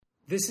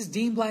This is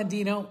Dean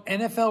Blandino,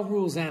 NFL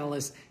rules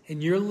analyst,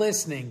 and you're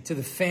listening to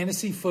the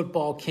Fantasy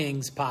Football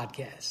Kings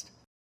podcast.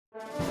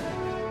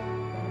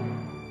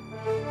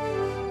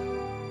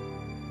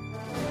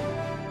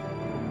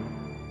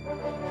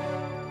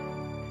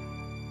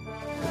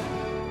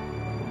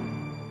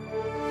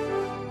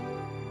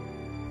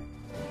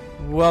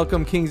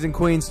 Welcome, Kings and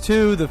Queens,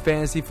 to the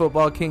Fantasy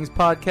Football Kings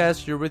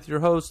podcast. You're with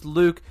your host,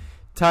 Luke,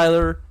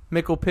 Tyler,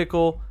 Mickle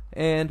Pickle,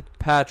 and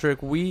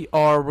Patrick. We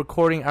are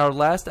recording our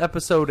last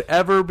episode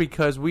ever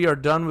because we are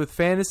done with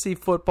fantasy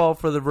football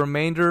for the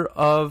remainder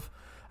of,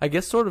 I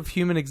guess, sort of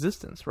human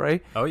existence,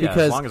 right? Oh, yeah,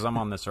 because, as long as I'm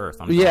on this earth.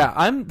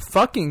 I'm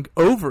fucking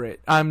over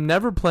it. I'm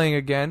never playing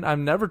again.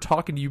 I'm never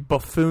talking to you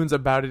buffoons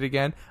about it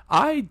again.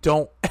 I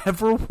don't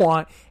ever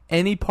want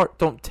any part.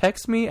 Don't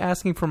text me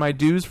asking for my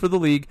dues for the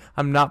league.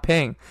 I'm not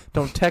paying.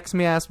 Don't text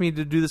me asking me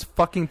to do this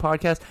fucking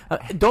podcast.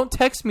 Don't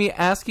text me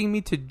asking me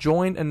to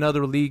join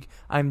another league.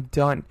 I'm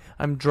done.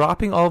 I'm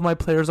dropping all of my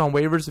players on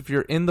waivers. If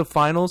you're in the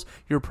finals,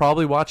 you're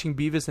probably watching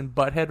Beavis and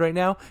Butthead right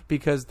now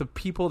because the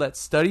people that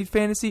studied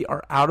fantasy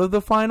are out of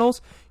the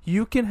finals.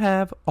 You can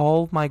have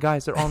all of my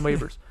guys. They're on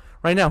waivers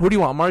right now. Who do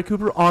you want? Amari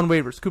Cooper on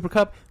waivers. Cooper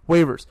Kupp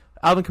waivers.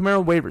 Alvin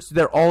Kamara waivers.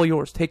 They're all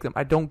yours. Take them.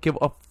 I don't give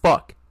a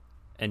fuck.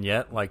 And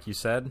yet, like you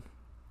said,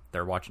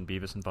 they're watching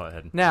Beavis and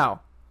Butthead.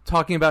 Now,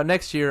 talking about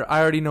next year, I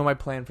already know my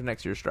plan for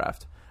next year's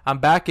draft. I'm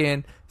back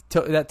in.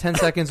 That 10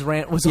 seconds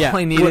rant was all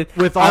I needed.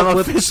 I'm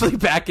officially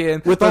back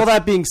in. With all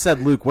that being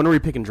said, Luke, when are we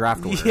picking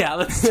draft order? Yeah,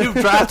 let's do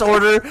draft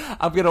order.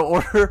 I'm going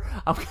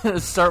to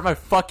start my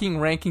fucking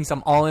rankings.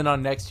 I'm all in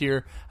on next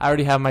year. I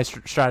already have my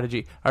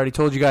strategy. I already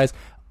told you guys,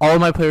 all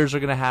of my players are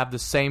going to have the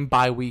same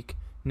bye week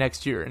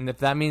next year, and if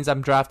that means I'm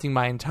drafting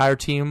my entire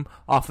team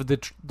off of the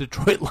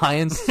Detroit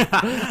Lions,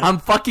 I'm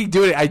fucking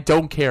doing it. I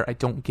don't care. I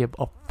don't give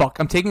a fuck.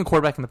 I'm taking a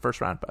quarterback in the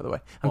first round, by the way.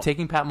 I'm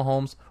taking Pat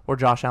Mahomes or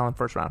Josh Allen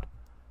first round.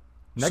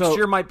 Next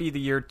year might be the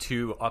year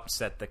to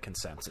upset the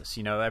consensus.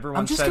 You know,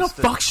 everyone says... I'm just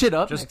going to fuck shit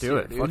up Just next do year,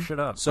 it. dude. Fuck shit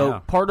up.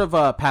 So part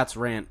of Pat's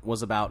rant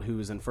was about who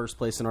was in first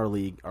place in our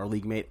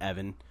league mate,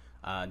 Evan.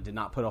 Did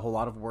not put a whole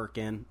lot of work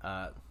in.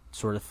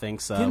 Sort of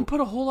thinks didn't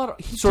put a whole lot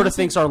of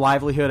thinks our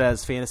livelihood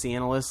as fantasy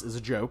analysts is a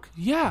joke.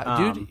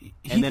 Yeah, dude.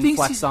 And then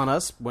flexed on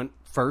us, went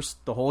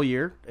first the whole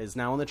year, is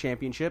now in the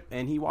championship,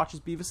 and he watches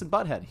Beavis and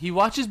Butthead. He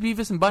watches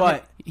Beavis and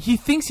Butthead. He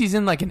thinks he's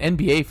in like an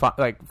NBA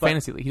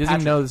fantasy league. He doesn't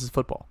even know this is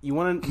football. You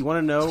want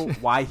to know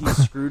why he's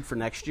screwed for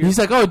next year? He's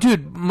like, oh,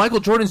 dude, Michael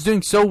Jordan's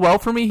doing so well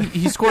for me.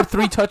 He scored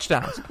 3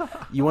 touchdowns.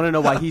 You want to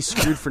know why he's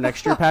screwed for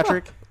next year,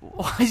 Patrick?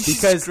 Why is he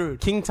because screwed?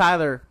 King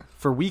Tyler,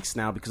 for weeks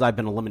now, because I've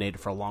been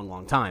eliminated for a long,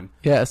 long time.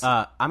 Yes.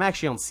 I'm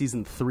actually on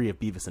season 3 of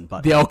Beavis and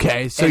Butthead. Yeah,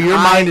 okay, so And your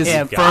mind is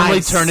I'm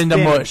firmly turned into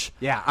spinning. mush.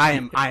 Yeah, I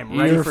am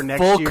ready You're for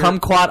next full year.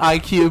 kumquat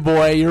IQ,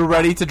 boy. You're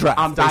ready to draft.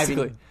 I'm diving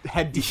basically.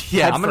 head deep.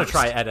 Yeah, head I'm going to first.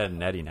 try Ed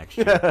and Eddie next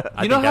year.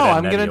 You know how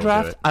I'm going to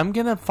draft? I'm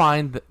going to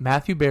find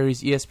Matthew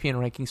Berry's ESPN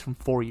rankings from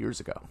 4 years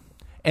ago,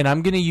 and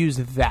I'm going to use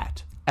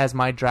that as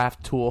my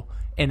draft tool.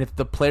 And if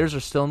the players are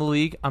still in the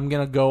league, I'm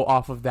going to go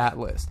off of that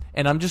list.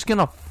 And I'm just going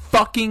to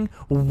fucking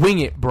wing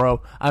it,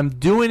 bro. I'm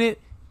doing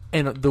it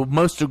in the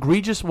most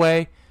egregious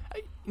way.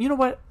 You know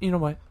what?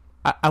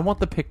 I want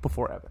the pick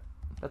before Evan.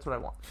 That's what I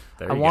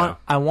want.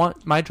 I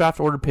want my draft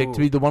order pick to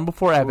be the one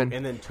before Evan.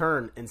 And then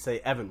turn and say,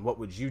 Evan, what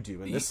would you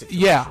do in this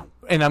situation? Yeah,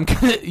 and I'm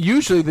gonna.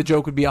 Usually the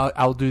joke would be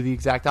I'll do the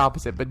exact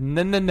opposite, but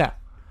no.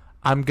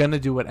 I'm gonna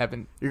do what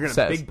Evan You're gonna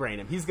says. big brain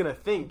him. He's gonna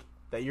think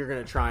that you're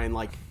gonna try and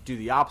do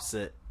the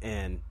opposite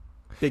and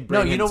big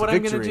brain. No, you know what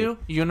victory. I'm gonna do?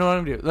 You know what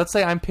I'm gonna do? Let's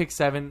say I'm pick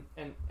 7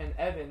 and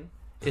Evan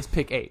is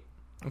pick 8.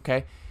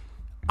 Okay.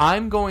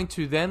 I'm going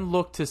to then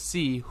look to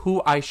see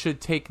who I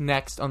should take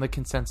next on the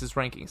consensus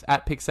rankings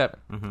at pick 7.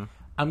 Mm-hmm.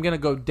 I'm going to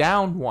go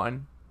down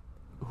one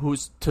who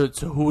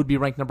would be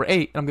ranked number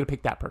 8, and I'm going to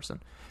pick that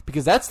person.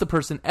 Because that's the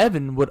person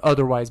Evan would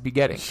otherwise be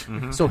getting.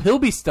 Mm-hmm. So he'll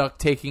be stuck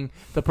taking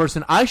the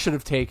person I should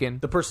have taken.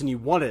 The person you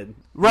wanted.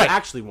 Right. You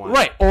actually wanted.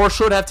 Right. Or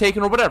should have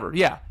taken or whatever.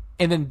 Yeah.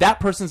 And then that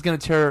person's going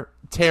to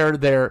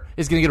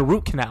is going to get a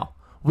root canal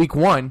week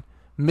 1,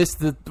 miss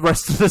the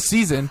rest of the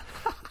season,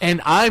 and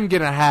I'm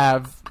going to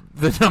have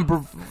the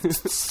number.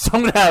 So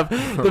I'm going to have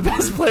the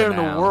best player in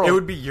the world. It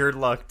would be your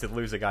luck to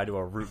lose a guy to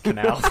a root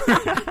canal.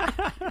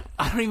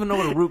 I don't even know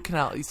what a root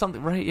canal is.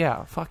 Something, right?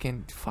 Yeah. Fuck you,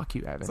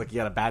 Evan. It's like you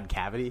got a bad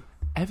cavity.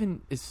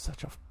 Evan is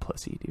such a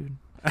pussy, dude.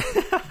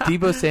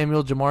 Debo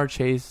Samuel, Jamar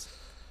Chase,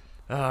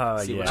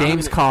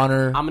 James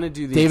Conner. I'm going to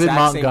do the David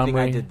exact same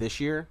Montgomery. thing I did this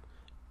year.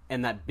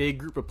 And that big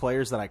group of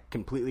players that I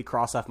completely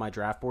crossed off my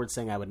draft board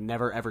saying I would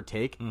never, ever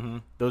take,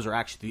 those are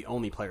actually the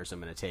only players I'm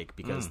going to take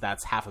because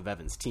that's half of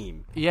Evan's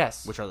team.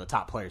 Yes. Which are the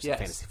top players in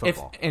fantasy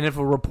football. If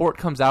a report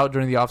comes out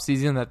during the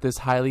offseason that this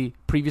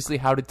previously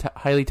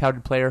highly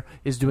touted player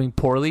is doing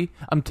poorly,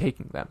 I'm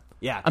taking them.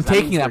 Yeah, I'm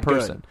taking that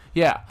person. Good.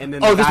 Yeah. And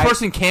then this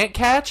person can't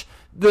catch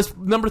this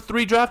number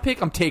 3 draft pick.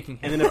 I'm taking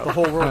him. And then if the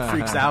whole world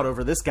freaks out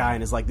over this guy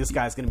and is like, this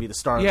guy's going to be the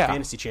star of the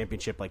fantasy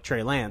championship like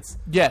Trey Lance.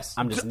 Yes.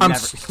 I'm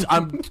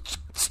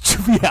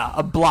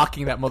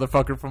blocking that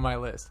motherfucker from my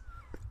list.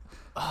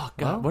 Oh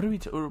God, what are we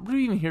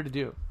even here to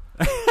do?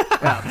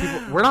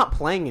 We're not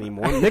playing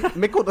anymore.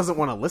 Mikkel doesn't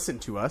want to listen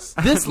to us.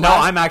 This No,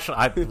 last, I'm actually.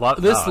 I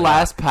love this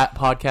last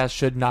podcast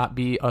should not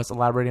be us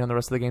elaborating on the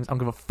rest of the games. I don't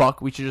give a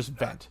fuck. We should just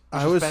vent.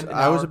 I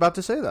was about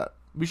to say that.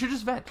 We should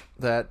just vent.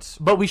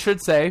 But we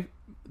should say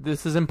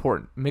this is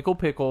important. Mikkel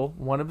Pickle,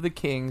 one of the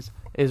Kings,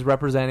 is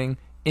representing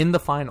in the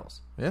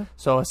finals. Yeah.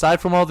 So aside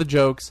from all the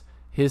jokes,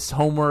 his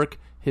homework,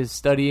 his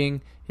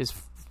studying, his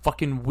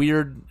fucking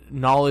weird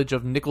knowledge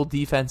of nickel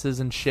defenses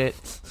and shit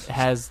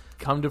has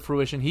come to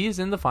fruition. He is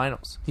in the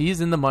finals. He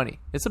is in the money.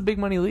 It's a big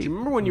money league. Do you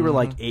remember when you were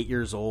like 8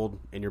 years old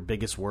and your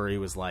biggest worry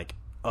was like,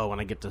 oh, when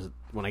I get to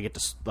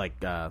like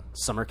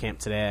summer camp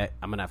today,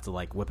 I'm gonna have to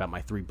like whip out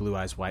my 3 Blue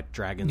Eyes White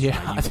Dragons. Yeah,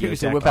 from my I think Yu-Gi-Oh we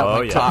should deck whip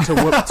out my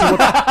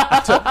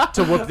top.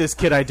 to whoop this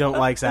kid I don't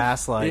like's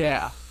ass. Like,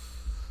 Yeah.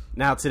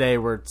 now today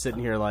we're sitting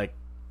here like,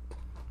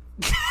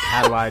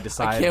 how do I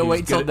decide? I can't who's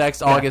wait till good-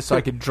 next August so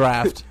I can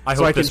draft. I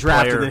so hope I can this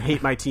draft player- and then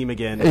hate my team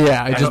again.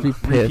 Yeah, I'd And just be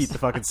repeat pissed. the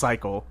fucking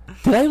cycle.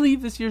 Did I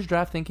leave this year's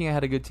draft thinking I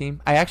had a good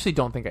team? I actually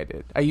don't think I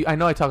did. I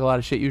know I talk a lot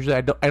of shit usually.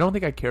 I don't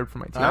think I cared for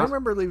my team. I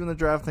remember leaving the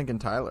draft thinking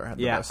Tyler had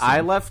the Yeah, best I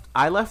team.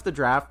 left the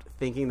draft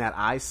thinking that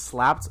I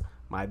slapped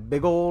my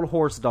big old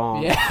horse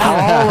dong Yeah.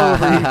 all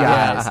over you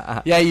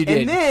guys. Yeah, you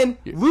did. And then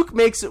Luke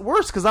makes it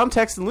worse because I'm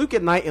texting Luke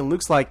at night, and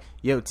Luke's like,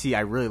 "Yo, T,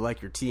 I really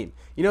like your team."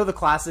 You know the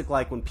classic,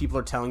 like when people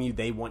are telling you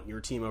they want your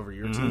team over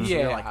your team, so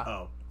you're Yeah. like,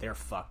 "Oh, they're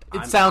fucked."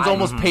 It sounds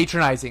almost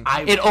patronizing.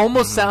 It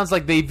almost sounds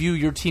like they view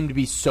your team to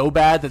be so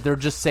bad that they're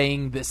just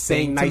saying this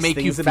Saying thing nice to make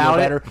you things feel about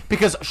it. better.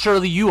 Because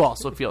surely you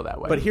also feel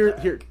that way. But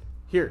here.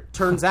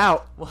 Turns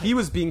out he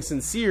was being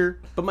sincere,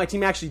 but my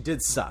team actually did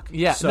suck.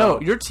 yeah, So-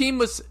 no, your team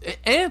was,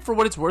 and for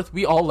what it's worth,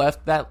 we all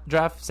left that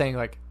draft saying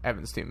like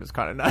Evan's team is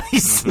kind of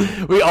nice.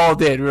 We all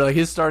did. We were like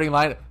his starting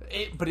lineup,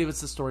 but it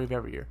was the story of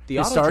every year. The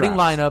His auto starting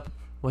drafts. lineup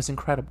was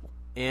incredible.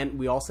 and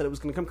we all said it was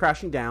going to come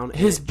crashing down. And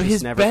His it just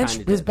his never bench,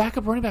 kinda his did.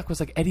 backup running back was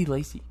like Eddie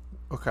Lacy.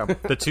 Okay.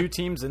 The 2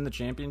 teams in the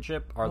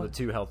championship are the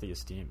 2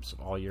 healthiest teams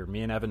all year.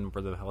 Me and Evan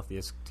were the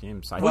healthiest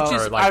teams, Which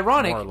is or, like,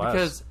 ironic more or less.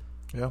 because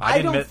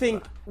I don't admit-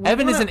 think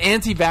Evan we're is not- an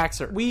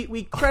anti-vaxxer.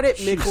 We credit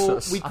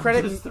Mikkel. We I'm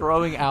credit just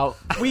throwing out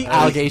we-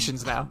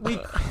 allegations now. we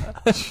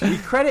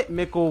credit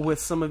Mikkel with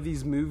some of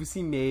these moves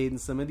he made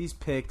and some of these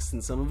picks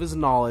and some of his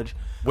knowledge,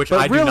 Which but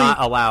I do really- not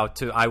allow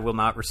to. I will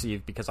not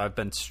receive because I've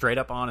been straight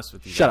up honest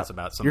with you Shut guys up.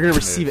 about some. You're going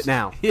gonna to receive it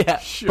now. Yeah,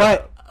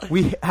 But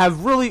we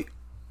have really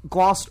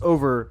glossed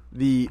over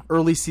the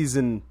early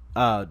season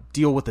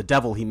deal with the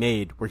devil he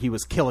made, where he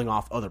was killing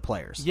off other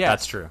players. yeah,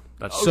 That's true.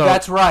 That's Oh, true.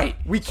 that's right.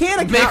 We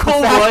can't account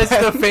Mikkel the fact was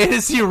that- the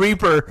fantasy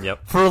reaper Yep.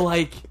 for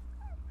like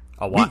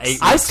A while, weeks. 8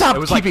 I weeks. stopped It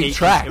was keeping like 8,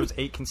 track. It was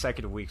 8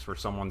 consecutive weeks where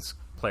someone's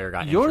player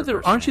got you're injured. the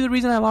versus aren't you me. the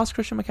reason I lost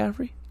Christian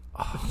McCaffrey?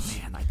 Oh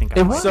man, I think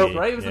I It might was be.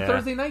 right. It was Yeah. the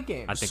Thursday night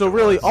game. I think So it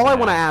really, was, all I yeah.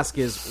 want to ask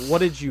is, what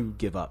did you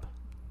give up?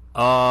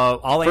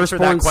 I'll answer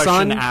that Firstborn question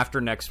son? after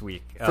next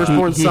week.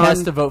 Firstborn He son.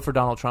 has to vote for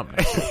Donald Trump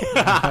next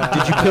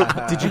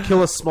year. Did you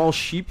kill a small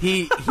sheep?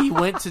 He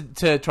went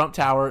to Trump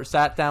Tower,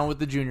 sat down with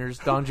the juniors.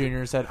 Don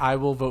Jr. said, "I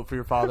will vote for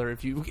your father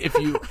if you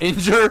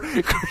injure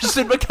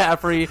Christian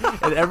McCaffrey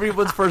and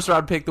everyone's first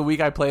round pick the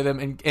week I play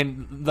them,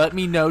 and let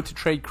me know to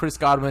trade Chris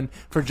Godwin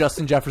for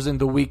Justin Jefferson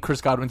the week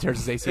Chris Godwin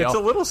tears his ACL." It's a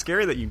little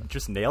scary that you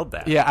just nailed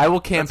that. Yeah, I will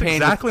That's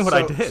campaign. exactly what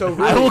I did.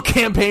 so I will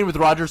campaign with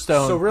Roger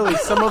Stone. So really,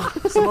 some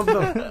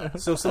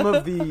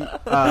of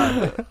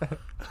the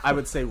I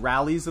would say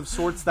rallies of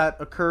sorts that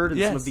occurred and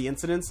some Yes. of the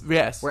incidents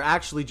Yes. were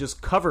actually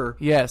just cover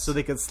Yes. so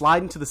they could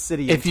slide into the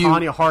city If and you-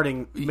 Tanya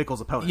Harding Mikkel's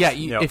opponents. Yeah,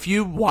 Yep. if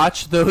you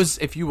watch those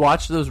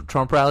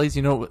Trump rallies,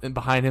 you know, and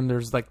behind him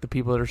there's like the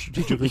people that are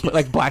strategically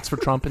like Blacks for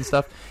Trump and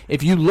stuff.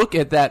 If you look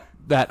at that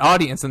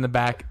audience in the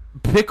back,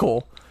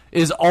 Pickle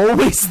is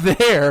always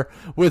there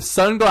with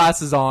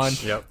sunglasses on,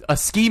 Yep. a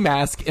ski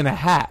mask, and a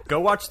hat.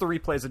 Go watch the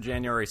replays of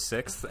January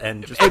 6th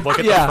and just look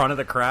at yeah. the front of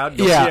the crowd.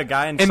 You'll Yeah, see a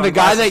guy in and the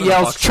guy that sunglasses and a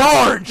yells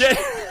bucket. "Charge"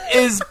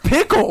 is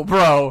Pickle,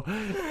 bro.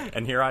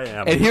 And here I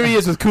am. And here he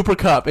is with Cooper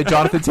Kupp and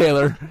Jonathan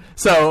Taylor.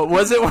 So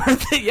was it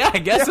worth it? Yeah, I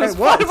guess Yeah, it was,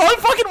 it was.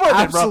 fucking worth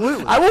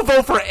Absolutely. it, bro. I will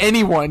vote for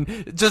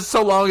anyone just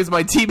so long as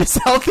my team is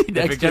healthy next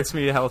if year. it gets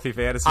me a healthy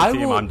fantasy I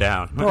team, will- I'm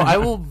down. Bro, I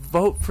will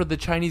vote for the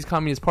Chinese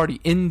Communist Party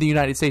in the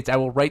United States. I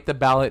will write the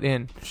ballot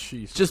in.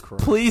 Jesus Just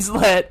Christ. please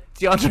let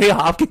DeAndre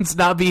Hopkins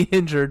not be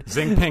injured.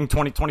 Xingping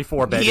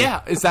 2024, baby.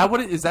 Yeah, is that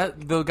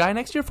the guy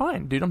next year?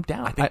 Fine, dude, I'm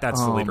down. I think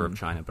that's the leader of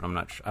China, but I'm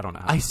not. I don't know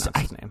how to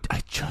pronounce his name.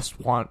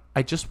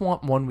 I just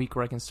want 1 week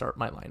where I can start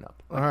my lineup,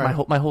 All right.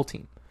 my whole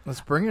team.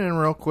 Let's bring it in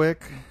real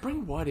quick.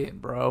 Bring what in,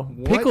 bro?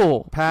 What-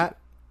 Pickle. Pat,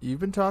 you've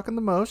been talking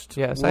the most.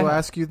 Yes, I We'll have.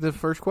 ask you the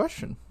first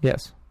question.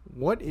 Yes.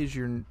 What is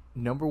your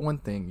number one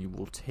thing you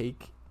will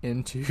take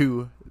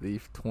into the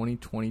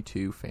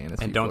 2022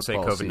 fantasy And don't say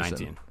football COVID-19.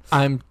 season?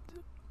 I'm.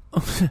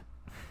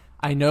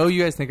 I know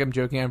you guys think I'm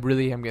joking. I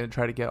really am going to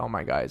try to get all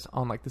my guys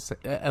on like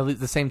at least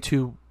the same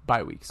 2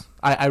 bye weeks.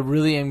 I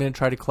really am going to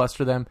try to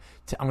cluster them.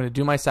 I'm going to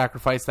do my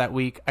sacrifice that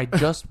week. I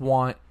just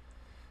want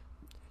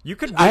You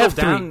could I have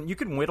whittle three. down. You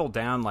could whittle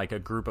down like a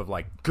group of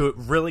like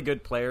really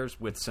good players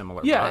with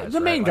similar. Yeah, guys, the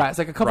main right? guys,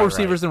 like a couple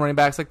receivers and running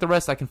backs. Like the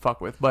rest, I can fuck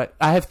with. But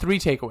I have 3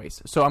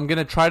 takeaways, so I'm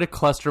gonna try to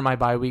cluster my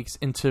bye weeks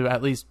into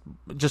at least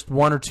just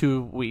 1 or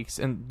 2 weeks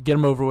and get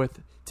them over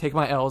with. Take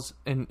my L's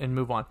and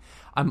move on.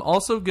 I'm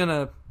also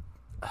gonna.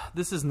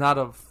 This is not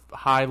a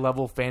high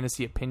level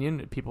fantasy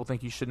opinion. People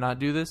think you should not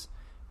do this,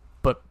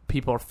 but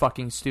people are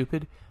fucking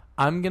stupid.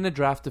 I'm gonna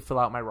draft to fill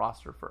out my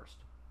roster first.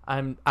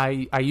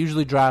 I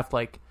usually draft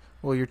like.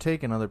 Well, you're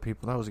taking other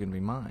people. That was going to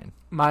be mine.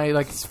 My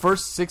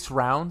first 6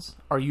 rounds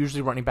are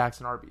usually running backs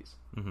and RBs,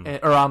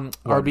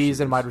 RBs receivers.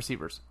 and wide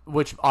receivers,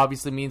 which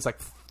obviously means like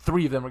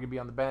 3 of them are going to be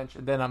on the bench,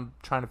 and then I'm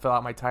trying to fill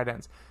out my tight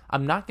ends.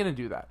 I'm not going to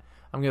do that.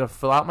 I'm going to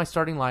fill out my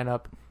starting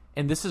lineup,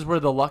 and this is where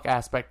the luck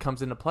aspect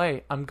comes into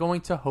play. I'm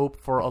going to hope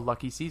for a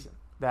lucky season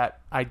that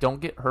I don't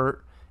get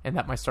hurt and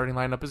that my starting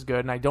lineup is good,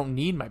 and I don't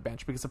need my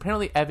bench because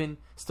apparently Evan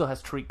still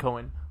has Tariq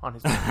Cohen on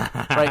his bench,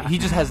 right? He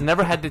just has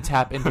never had to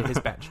tap into his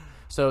bench.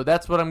 So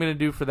that's what I'm going to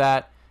do for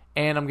that,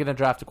 and I'm going to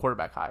draft a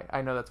quarterback high.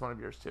 I know that's one of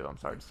yours, too. I'm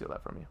sorry to steal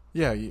that from you.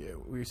 Yeah,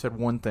 we said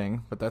one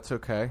thing, but that's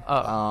okay.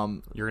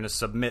 You're going to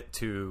submit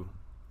to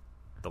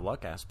the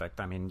luck aspect.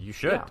 I mean, you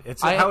should. Yeah.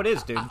 It's how it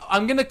is, dude.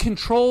 I'm going to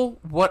control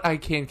what I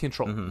can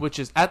control, which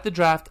is at the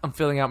draft, I'm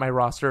filling out my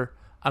roster.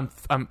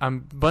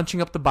 I'm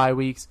bunching up the bye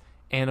weeks,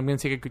 and I'm going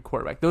to take a good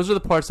quarterback. Those are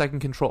the parts I can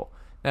control.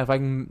 Now, if I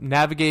can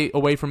navigate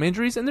away from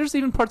injuries, and there's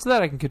even parts of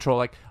that I can control,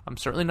 like I'm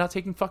certainly not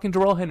taking fucking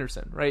Darrell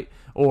Henderson, right?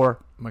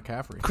 Or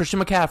McCaffrey. Christian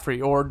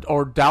McCaffrey, or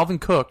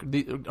Dalvin Cook,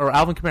 or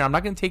Alvin Kamara. I'm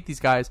not going to take these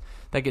guys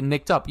that get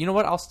nicked up. You know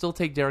what? I'll still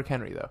take Derrick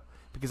Henry, though,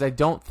 because I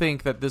don't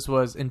think that this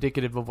was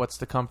indicative of what's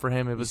to come for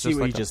him. It was See just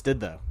what like you just did,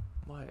 though?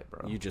 what,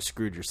 bro? You just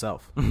screwed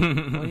yourself. What do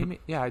you mean?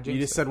 Yeah, I You jinxed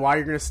just it. said why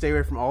you're going to stay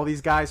away from all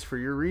these guys for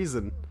your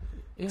reason.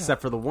 Yeah.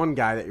 Except for the one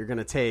guy that you're going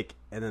to take,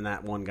 and then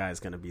that one guy is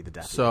going to be the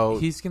deputy. So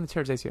He's going to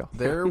tear his ACL.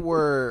 there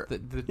were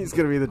he's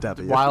going to be the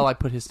deputy. While I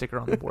put his sticker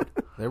on the board.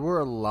 there were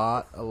a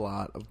lot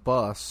of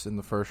busts in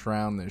the first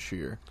round this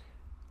year.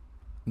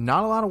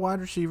 Not a lot of wide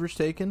receivers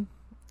taken,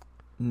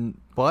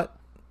 but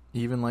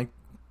even like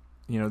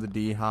the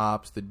D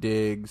Hops, the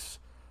Diggs.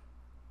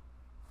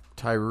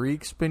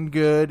 Tyreek's been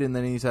good, and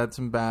then he's had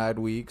some bad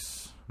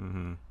weeks.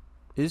 Mm-hmm.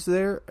 Is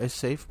there a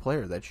safe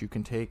player that you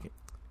can take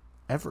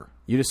ever?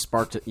 You just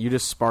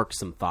sparked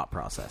some thought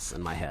process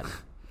in my head.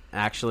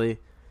 Actually,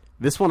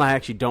 this one I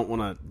actually don't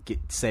want to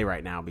say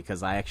right now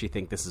because I actually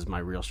think this is my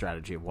real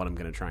strategy of what I'm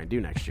going to try and do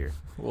next year.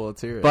 Well,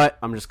 let's hear it. But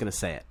I'm just going to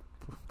say it.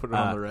 Put it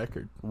on the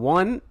record.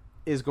 One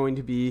is going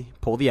to be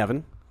pull the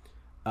Evan.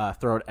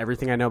 Throw out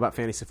everything I know about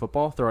fantasy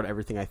football. Throw out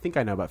everything I think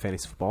I know about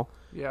fantasy football.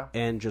 Yeah.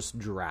 And just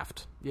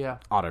draft. Yeah.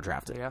 Auto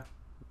draft it. Yeah.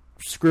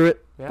 Screw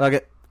it. Yeah. Fuck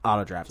it.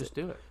 Auto draft Just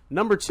it. do it.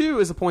 Number 2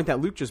 is a point that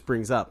Luke just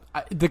brings up.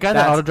 The guy that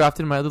That's- auto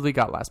drafted in my other league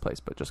got last place,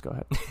 but just go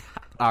ahead.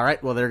 All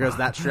right. Well, there goes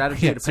that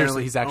strategy. Yeah, It seriously,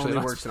 apparently he's actually only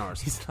last- works in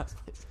ours. He's last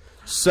place.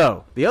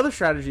 So, the other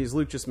strategy is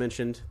Luke just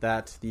mentioned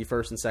that the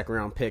first and second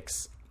round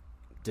picks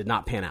did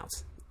not pan out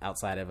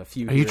outside of a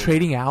few. Are you here.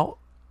 trading out?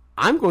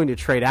 I'm going to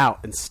trade out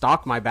and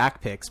stock my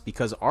back picks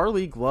because our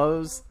league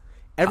loves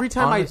every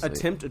time Honestly. I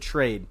attempt a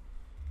trade.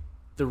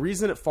 The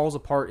reason it falls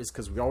apart is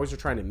because we always are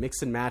trying to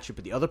mix and match it,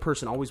 but the other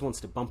person always wants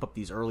to bump up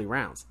these early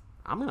rounds.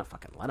 I'm going to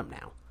fucking let them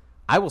now.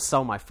 I will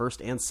sell my first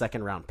and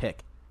second round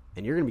pick,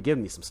 and you're going to be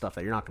giving me some stuff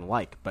that you're not going to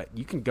like, but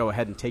you can go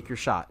ahead and take your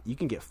shot. You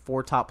can get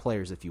 4 top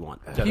players if you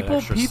want. Get an People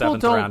extra don't.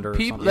 seventh rounder or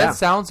something. That Yeah.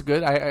 sounds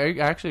good. I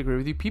actually agree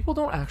with you. People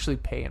don't actually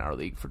pay in our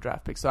league for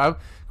draft picks. So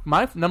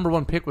my number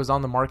 1 pick was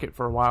on the market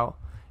for a while,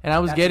 and I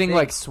was That's getting the thing.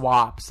 like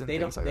swaps and They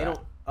things don't. like They that.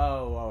 don't.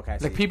 Oh, okay. I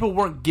see. Like people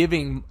weren't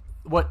giving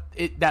what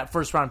that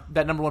first round,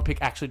 that number 1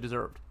 pick actually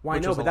deserved. Well, I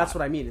which know, was but a that's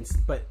lot. what I mean.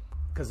 But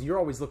because you're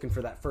always looking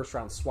for that first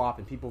round swap,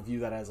 and people view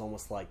that as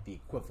almost like the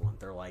equivalent.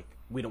 They're like,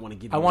 we don't want to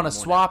give you. I want a any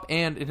more swap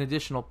and an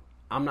additional.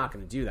 now. I'm not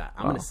going to do that.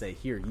 I'm going to say,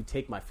 here, you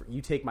take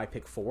my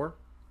pick 4.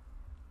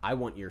 I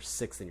want your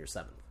 6th and your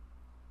 7th.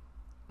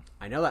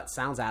 I know that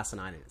sounds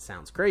asinine and it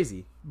sounds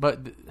crazy. But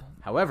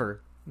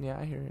However, yeah,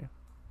 I hear you.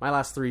 my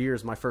last 3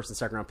 years, my first and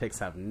second round picks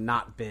have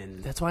not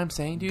been. That's why I'm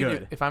saying, dude.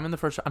 Good. If I'm in the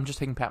first, I'm just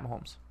taking Pat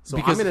Mahomes. So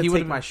I'm going to he take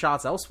would've my been-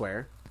 shots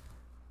elsewhere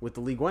with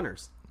the league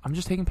winners. I'm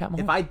just taking Pat Mahomes.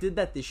 If I did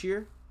that this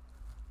year,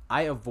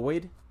 I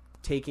avoid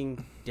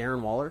taking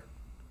Darren Waller,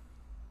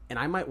 and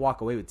I might walk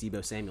away with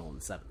Deebo Samuel in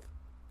the 7th.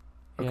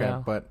 Okay,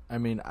 Yeah. but I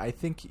mean, I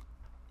think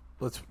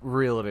let's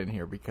reel it in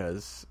here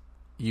because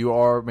you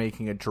are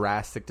making a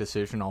drastic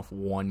decision off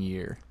 1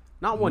 year.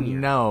 Not 1 year.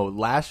 No,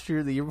 last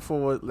year, the year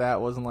before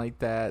that wasn't like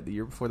that. The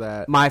year before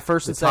that, My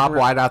first the and top second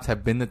round, wideouts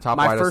have been the top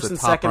my wideouts. first The and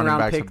top second running round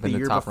backs pick have the been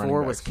year top before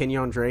running was backs.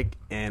 Kenyon Drake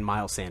and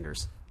Miles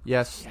Sanders.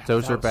 Yes,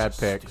 those that are was bad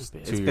so picks.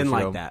 stupid. 2 It's years been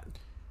like ago. that.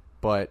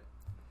 But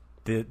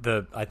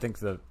I think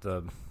the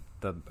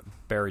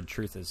buried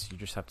truth is you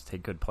just have to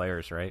take good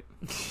players, right?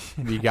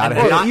 you got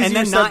And, to not, easier and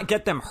then said- not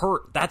get them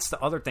hurt. That's the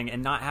other thing,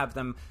 and not have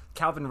them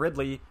Calvin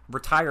Ridley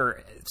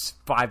retire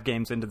 5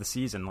 games into the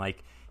season.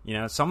 Like,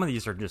 some of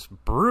these are just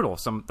brutal.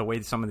 The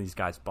way some of these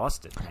guys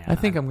busted. Man. I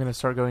think I'm going to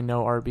start going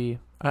no RB.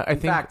 I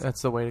think fact,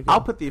 that's the way to go.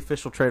 I'll put the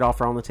official trade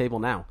offer on the table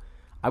now.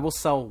 I will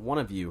sell one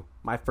of you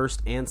my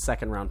first and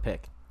second round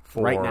pick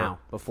right now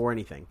before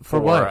anything. For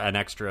what? An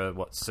extra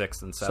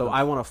 6th and 7th. So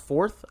I want a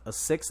 4th, a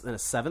 6th, and a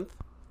 7th,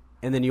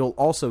 and then you'll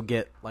also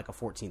get like a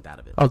 14th out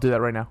of it. I'll do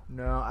that right now.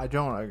 No, I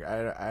don't.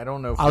 I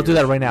don't know. If I'll do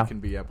that right now. Can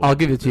be able I'll to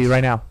give do it to you this.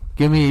 right now.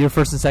 Give me your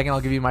first and second.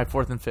 I'll give you my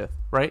 4th and 5th.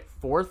 Right?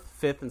 4th,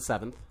 5th, and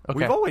 7th. Okay.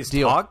 We've always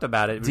Deal. talked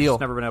about it. We've Deal.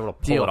 just never been able to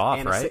pull Deal. it off,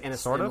 And right? and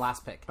sort of.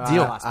 last pick.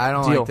 Deal. Last pick. I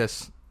don't Deal. like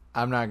this.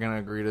 I'm not going to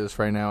agree to this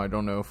right now. I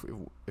don't know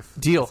if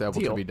Deal. it's able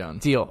Deal. to be done.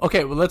 Deal.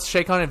 Okay, well, let's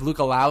shake on it. If Luke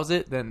allows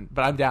it, then.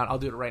 But I'm down. I'll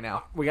do it right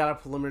now. We got a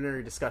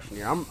preliminary discussion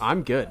here.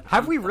 I'm good.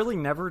 Have we really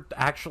never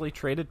actually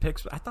traded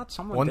picks? I thought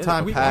someone One did.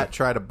 time, We- Pat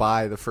tried to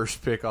buy the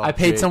first pick off. I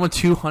paid Jake. someone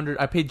 $200.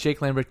 I paid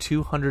Jake Lambert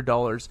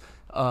 $200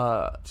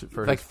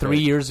 For like his 3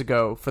 pick. years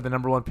ago for the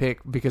number 1 pick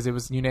because it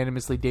was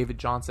unanimously David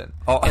Johnson.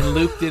 Oh. And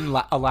Luke didn't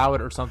allow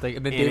it or something,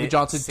 and then And David it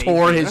Johnson saved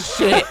tore you. his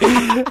shit.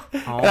 and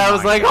I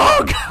was my like,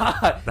 "Oh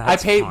god!"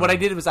 That's I paid. What funny. I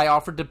did was I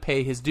offered to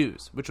pay his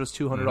dues, which was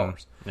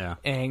 $200. Yeah.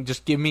 and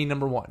just give me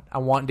number 1. I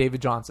want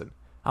David Johnson.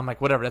 I'm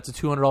like, whatever. That's a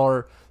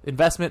 $200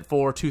 investment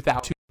for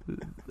 $2,000.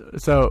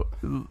 So,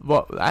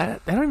 well, I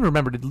don't even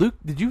remember.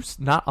 Did you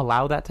not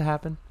allow that to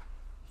happen?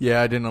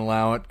 Yeah, I didn't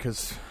allow it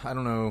because I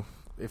don't know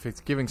if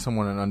it's giving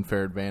someone an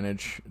unfair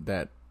advantage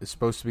that is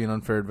supposed to be an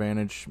unfair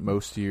advantage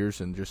most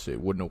years, and just it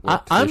wouldn't have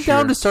worked. I'm this down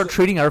year. to start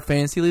treating our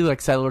fantasy league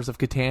like Settlers of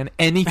Catan.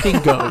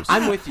 Anything goes.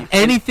 I'm with you.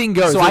 Anything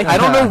goes. So I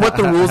don't know what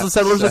the rules of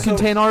Settlers of So-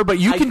 Catan are, but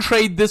you can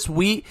trade this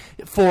wheat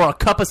for a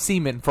cup of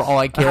semen for all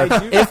I care. I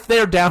do- If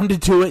they're down to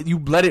do it, you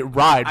let it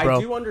ride, bro.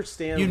 I do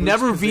understand. You Luke's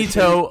never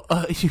position.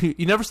 veto.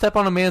 You never step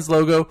on a man's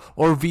logo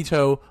or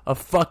veto a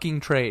fucking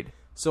trade.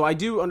 So I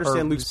do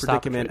understand Luke's stop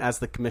predicament trading. as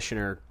the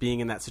commissioner being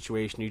in that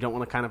situation. You don't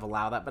want to kind of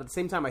allow that, but at the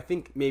same time, I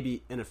think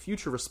maybe in a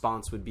future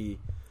response would be,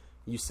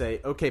 you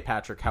say, "Okay,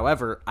 Patrick.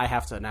 However, I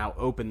have to now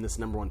open this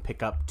number 1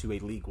 pickup to a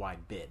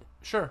league-wide bid."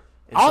 Sure.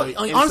 And so,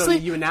 and Honestly,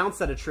 so you announce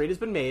that a trade has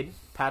been made.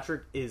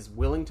 Patrick is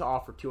willing to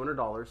offer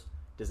 $200.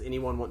 Does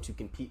anyone want to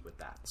compete with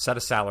that? Set a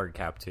salary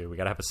cap, too. We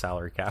got to have a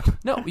salary cap.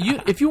 no.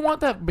 If you want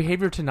that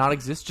behavior to not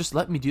exist, just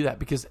let me do that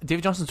because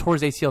David Johnson tore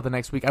his ACL the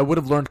next week. I would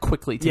have learned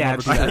quickly to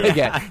never do that true.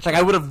 again. Like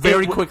I would have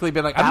very It would- quickly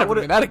been like, I'm never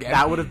would've- doing that again.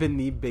 That would have been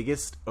the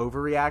biggest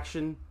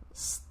overreaction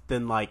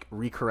than like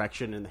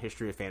recorrection in the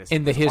history of fantasy.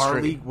 In the Because our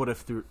history. league would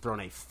have thrown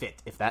a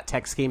fit if that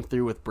text came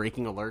through with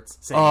breaking alerts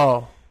saying,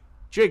 Oh,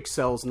 Jake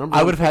sells number I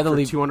 1 would have had pick to for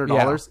leave-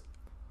 $200.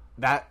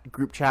 That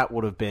group chat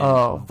would have been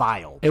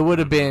vile. it would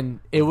have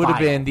been. It would have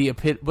Vile. been the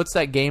what's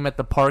that game at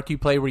the park you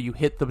play where you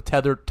hit the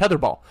tether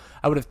ball?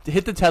 I would have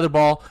hit the tether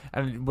ball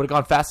and it would have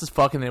gone fast as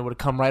fuck, and then it would have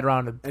come right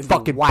around and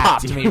fucking whacked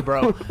popped you. me,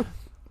 bro.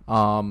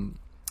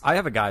 I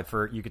have a guy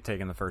for you could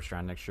take in the first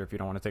round next year if you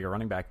don't want to take a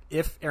running back.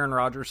 If Aaron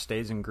Rodgers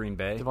stays in Green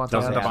Bay, Devontae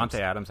doesn't Adams. Devontae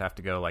Adams have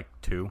to go like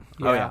 2?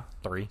 Oh, yeah.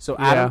 3? So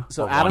Yeah. Adam,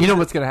 Adam, You know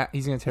what's gonna happen?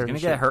 He's gonna tear. He's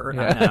his gonna get shit. hurt.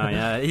 Yeah. I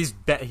know,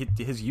 yeah.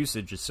 His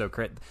usage is so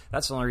crazy.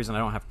 That's the only reason I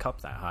don't have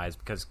Cup that high is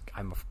because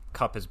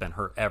Cup has been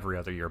hurt every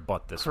other year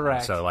but this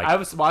Correct. one. So like I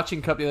was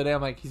watching Cup the other day.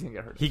 I'm like, he's gonna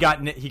get hurt. he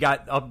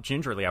got up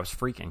gingerly. I was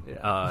freaking. Yeah.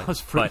 I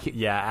was But freaking.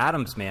 yeah,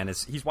 Adams, man,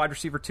 he's wide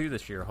receiver 2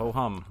 this year. Ho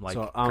hum, like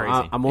so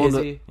crazy. I'm willing Is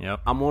to, he?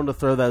 Yep. I'm willing to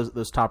throw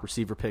those top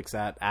receiver picks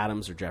at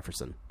Adams or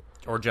Jefferson.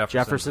 Or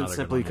Jefferson another good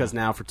simply one, because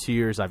yeah. now for 2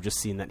 years I've just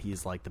seen that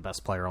he's like the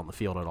best player on the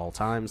field at all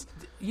times.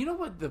 You know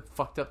what the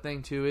fucked up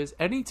thing too is?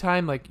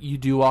 Anytime like you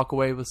do walk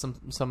away with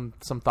some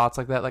thoughts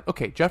like that, like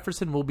okay,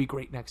 Jefferson will be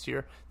great next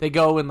year. They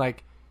go and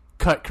like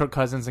cut Kirk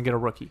Cousins and get a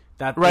rookie.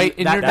 That's it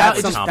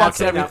just something- fucks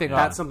that's everything up.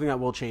 That's something that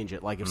will change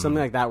it. Like if something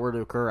like that were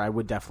to occur, I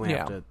would definitely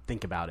have Yeah. to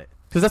think about it.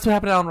 Because that's what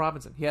happened to Allen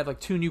Robinson. He had like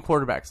 2 new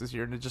quarterbacks this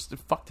year, and it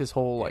fucked his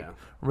whole like Yeah.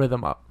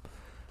 rhythm up.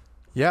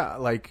 Yeah,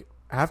 like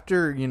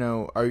after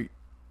are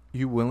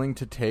you willing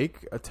to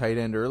take a tight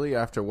end early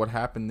after what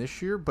happened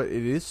this year? But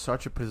it is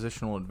such a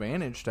positional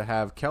advantage to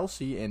have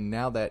Kelsey, and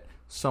now that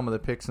some of the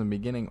picks in the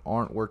beginning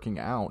aren't working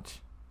out,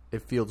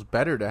 it feels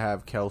better to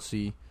have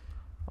Kelsey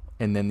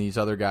and then these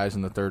other guys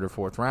in the 3rd or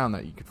 4th round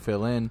that you could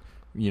fill in.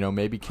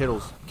 Maybe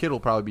Kittle'll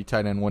probably be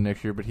tight end 1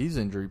 next year, but he's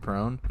injury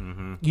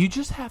prone. You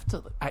just have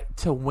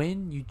to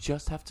win. You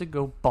just have to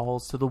go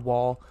balls to the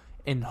wall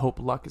and hope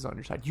luck is on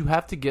your side. You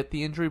have to get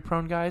the injury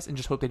prone guys and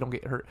just hope they don't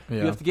get hurt. Yeah.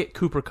 You have to get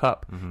Cooper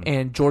Kupp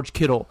and George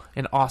Kittle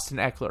and Austin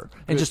Eckler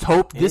and just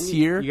hope this And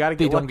year you gotta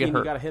they get don't lucky get and hurt.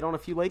 You got to hit on a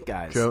few late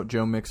guys.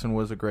 Joe Mixon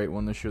was a great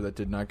one this year that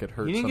did not get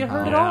hurt. He didn't get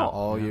somehow hurt at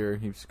all. year.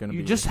 He's going to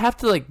be. You just have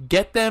to like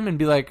get them and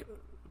be like,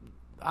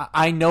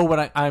 I know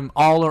what I'm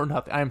all or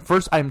nothing.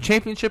 I'm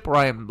championship or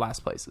I am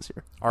last place this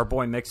year. Our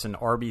boy Mixon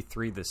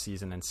RB3 this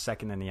season and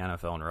 2nd in the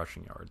NFL in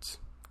rushing yards.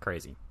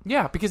 Crazy.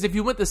 Yeah, because if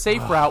you went the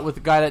safe route with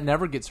a guy that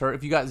never gets hurt,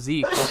 if you got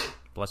Zeke,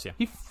 Bless you.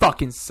 he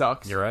fucking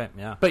sucks. You're right.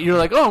 Yeah. But you're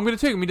like, oh, I'm going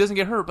to take him. He doesn't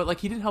get hurt, but like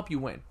he didn't help you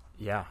win.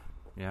 Yeah.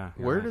 Yeah.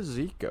 you're Where right. does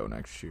Zeke go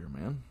next year,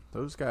 man?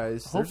 Those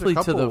guys. Hopefully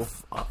there's a to the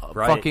couple-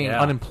 Right, fucking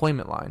yeah.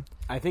 unemployment line.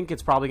 I think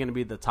it's probably going to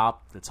be the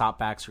top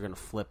backs are going to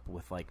flip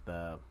with like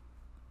the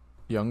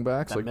young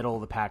backs. that Like, middle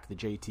of the pack, the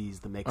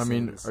JTs, the I Mixons.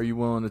 mean, are you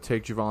willing to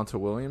take Javonte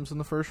Williams in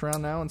the 1st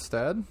round now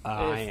instead?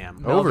 I am.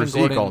 Over Melvin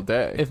Zeke all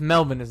day. If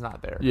Melvin is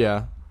not there.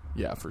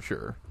 Yeah, for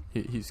sure.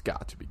 He's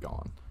got to be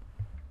gone.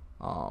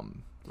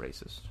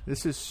 racist.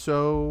 This is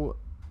so.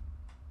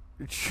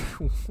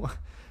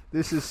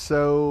 This is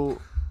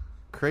so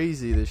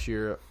crazy this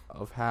year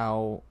of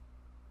how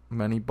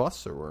many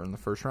busts there were in the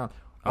first round.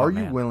 Oh, Are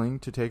man. you willing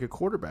to take a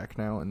quarterback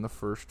now in the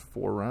first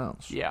 4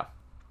 rounds? Yeah,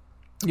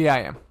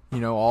 I am. You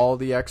know, all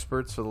the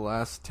experts for the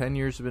last 10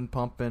 years have been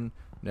pumping,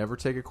 never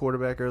take a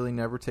quarterback early,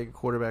 never take a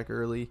quarterback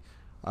early.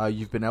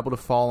 You've been able to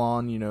fall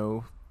on, you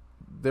know,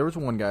 there was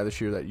one guy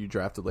this year that you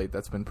drafted late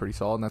that's been pretty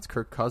solid, and that's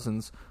Kirk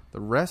Cousins. The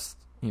rest,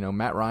 you know,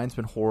 Matt Ryan's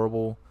been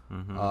horrible.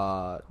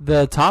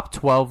 The top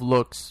 12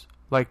 looks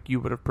like you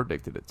would have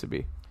predicted it to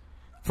be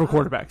for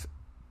quarterbacks.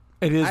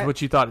 It is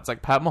what you thought. It's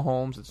like Pat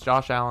Mahomes, it's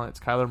Josh Allen, it's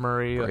Kyler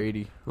Murray,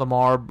 Brady.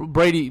 Lamar.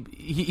 Brady,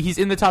 he's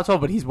in the top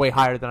 12, but he's way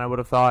higher than I would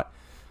have thought.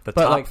 The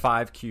But, top like,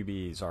 5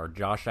 QBs are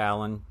Josh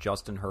Allen,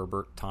 Justin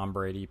Herbert, Tom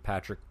Brady,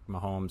 Patrick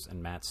Mahomes,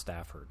 and Matt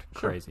Stafford.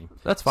 Crazy.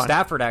 That's fine.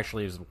 Stafford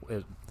actually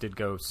did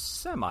go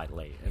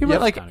semi-late. He was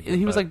was kinda he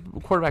good, was but,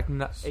 like quarterback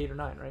 8 or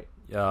 9, right?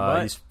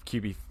 he's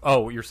QB.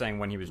 Oh, you're saying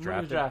when he was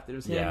When he drafted? was drafted. It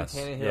was him Yes,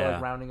 and Tannehill yeah.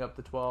 like, rounding up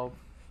the 12.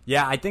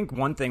 Yeah, I think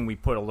one thing we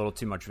put a little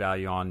too much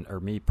value on,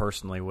 or me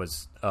personally,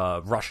 was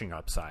rushing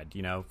upside,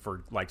 you know,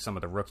 for like some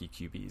of the rookie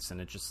QBs.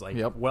 And it's just like,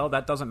 Yep. well,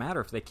 that doesn't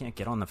matter if they can't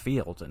get on the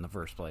field in the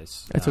first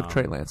place. I took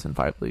Trey Lance in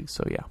 5 leagues,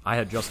 so yeah. I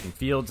had Justin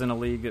Fields in a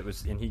league,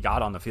 and he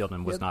got on the field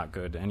and was not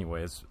good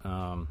anyways.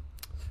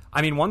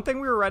 I mean, one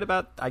thing we were right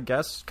about, I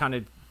guess, kind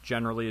of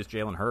generally, is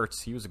Jalen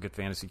Hurts. He was a good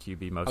fantasy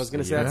QB most I was of the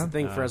going to say year. that's the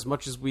thing. For as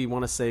much as we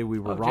want to say we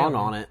were Oh, wrong Jalen.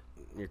 on it,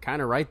 you're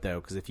kind of right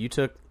though. Because if you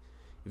took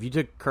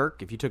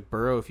Kirk, if you took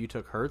Burrow, if you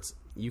took Hurts,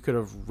 you could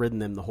have ridden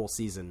them the whole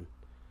season.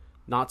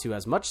 Not to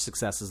as much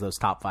success as those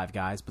top 5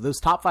 guys, but those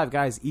top 5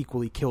 guys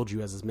equally killed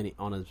you as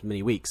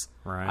many weeks.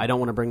 Right. I don't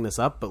want to bring this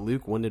up, but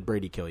Luke, when did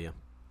Brady kill you?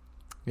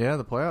 Yeah,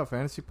 the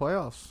fantasy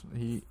playoffs.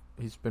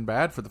 He's been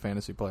bad for the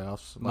fantasy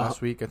playoffs.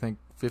 Last week, I think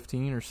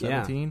 15 or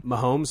 17. Yeah.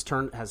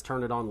 Mahomes has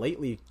turned it on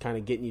lately, kind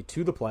of getting you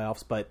to the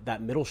playoffs, but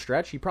that middle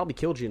stretch, he probably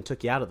killed you and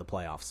took you out of the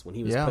playoffs when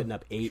he was Yeah. putting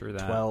up 8, True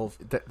that. 12.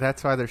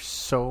 That's why there's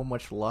so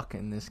much luck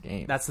in this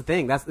game. That's the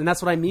thing. That's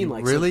what I mean.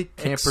 Like, really so,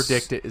 can't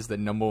predict it is the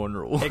number one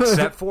rule.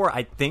 Except for,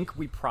 I think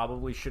we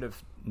probably should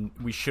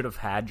have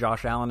had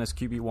Josh Allen as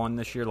QB1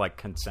 this year, like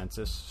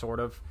consensus sort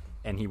of,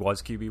 and he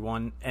was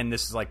QB1. And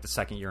this is like the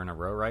second year in a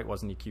row, right?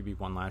 Wasn't he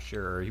QB1 last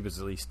year, or he was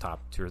at least top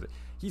 2 or 3?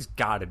 He's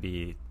got to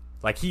be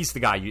like, he's the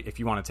guy if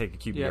you want to take a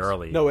QB Yes.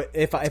 early. no,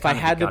 if I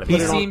had to gotta put be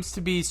He it on, seems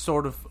to be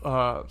sort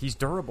of he's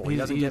durable. He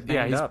doesn't get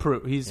banged he's up.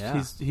 proof.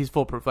 Yeah. He's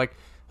foolproof. Like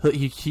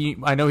he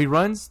I know he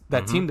runs.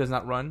 That team does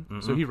not run,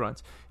 so he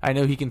runs. I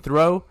know he can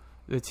throw.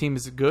 The team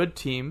is a good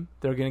team.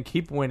 They're going to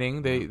keep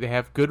winning. They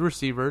have good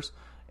receivers,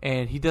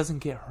 and he doesn't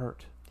get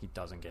hurt, He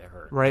doesn't get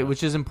hurt. right?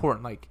 Which is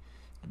important. Like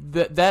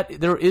that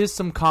there is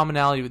some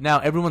commonality. Now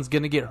everyone's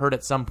going to get hurt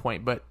at some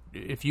point, but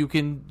if you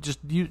can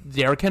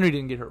Derrick Henry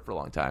didn't get hurt for a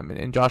long time,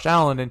 and Josh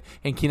Allen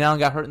and Keenan Allen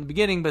got hurt in the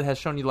beginning, but has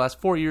shown you the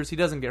last 4 years he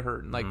doesn't get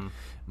hurt. And like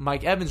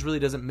Mike Evans really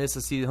doesn't miss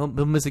a season.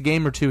 He'll miss a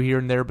game or two here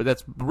and there, but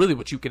that's really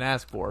what you can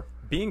ask for.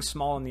 Being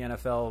small in the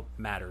NFL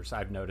matters.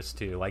 I've noticed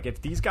too. Like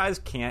if these guys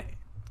can't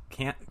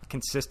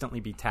consistently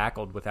be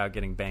tackled without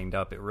getting banged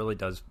up, it really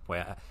does.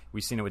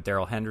 We've seen it with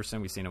Darrell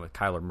Henderson. We've seen it with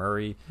Kyler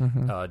Murray.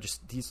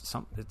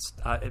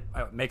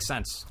 It makes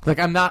sense. Like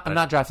I'm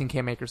not drafting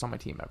Cam Akers on my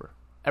team ever.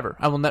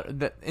 I will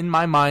never. In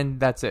my mind,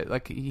 that's it.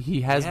 Like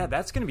he has. Yeah,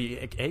 that's going to be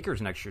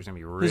Akers next year's going to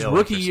be real. His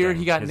rookie year, interesting.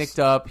 he got His- nicked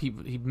up. He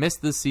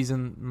missed this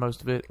season,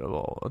 most of it,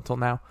 until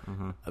now.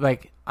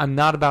 Like, I'm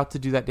not about to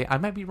do that. I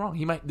might be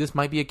wrong. This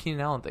might be a Keenan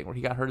Allen thing where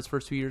he got hurt his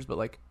first 2 years, but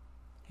like,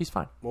 he's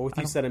fine. well, with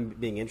you said him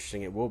being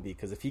interesting, it will be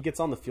because if he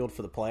gets on the field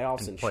for the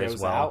playoffs and plays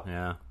shows well. out,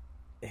 Yeah.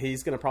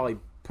 he's going to probably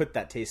put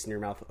that taste in your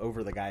mouth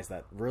over the guys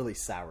that really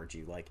soured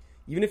you. Like,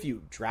 even if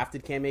you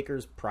drafted Cam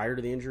Akers prior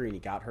to the injury and he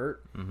got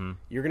hurt,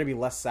 you're going to be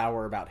less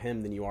sour about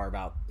him than you are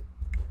about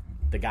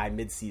the guy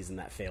midseason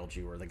that failed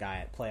you or the guy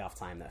at playoff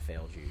time that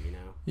failed you, you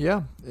know?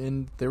 Yeah,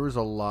 and there was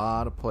a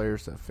lot of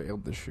players that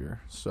failed this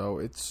year. So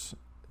it's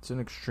an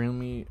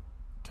extremely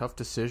tough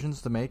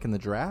decisions to make in the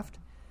draft.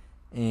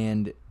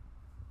 And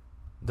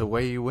the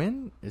way you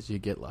win is you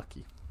get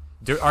lucky.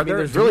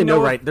 There's really no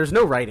right. There's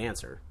no right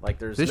answer. Like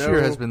there's This no,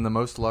 year has been the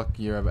most luck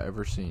year I've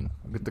ever seen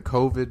with the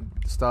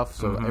COVID stuff.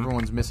 So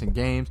everyone's missing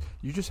games.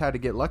 You just had to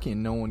get lucky,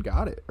 and no one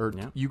got it, or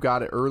you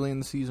got it early in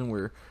the season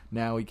where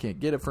now we can't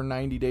get it for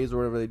 90 days or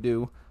whatever they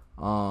do.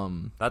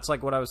 That's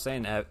like what I was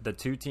saying. The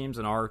 2 teams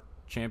in our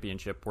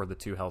championship were the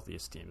 2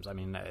 healthiest teams. I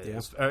mean,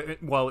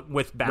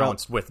 with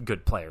balance with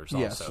good players.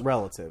 Yes. Also,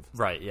 relative.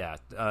 right? Yeah,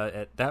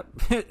 that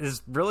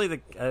is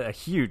really a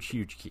huge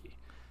key.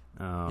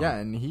 Yeah,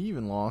 and he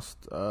even lost.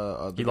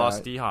 He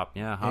lost D Hop.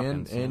 Yeah,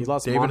 Hopkins. and He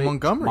lost David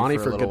Montgomery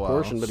for a good little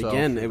portion, while, but so-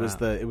 again, it was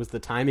the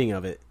timing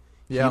of it.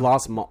 Yeah. He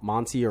lost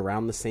Monty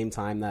around the same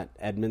time that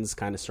Edmonds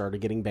kind of started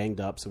getting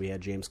banged up, so he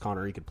had James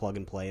Conner he could plug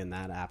and play in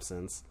that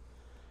absence.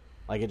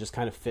 Like it just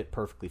kind of fit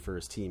perfectly for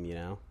his team, you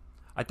know.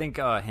 I think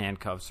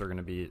handcuffs are going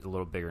to be a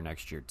little bigger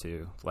next year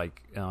too.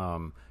 Like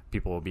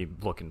people will be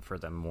looking for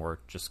them more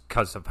just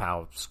because of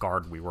how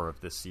scarred we were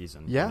of this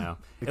season. Yeah. You know?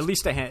 At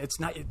least a hand. It's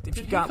not if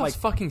you got like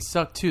fucking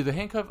sucked too. The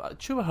handcuff,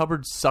 Chuba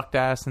Hubbard sucked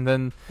ass, and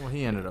then Well,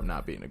 he ended up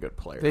not being a good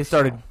player. they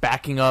started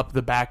backing up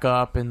the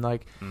backup, and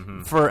like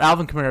for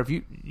Alvin Kamara, if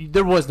you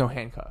there was no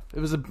handcuff. It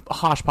was a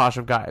hodgepodge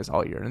of guys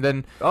all year, and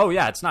then oh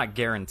yeah, it's not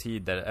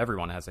guaranteed that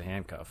everyone has a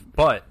handcuff,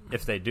 but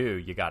if they do,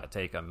 you got to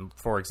take them.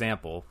 For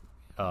example,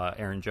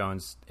 Aaron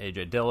Jones,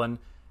 AJ Dillon,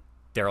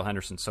 Darrell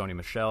Henderson, Sony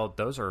Michel.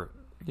 Those are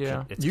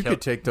it's You kill-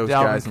 could take those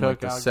Dalvin guys in like Cook,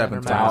 the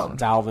Alexander seventh Madison. round.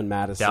 Dalvin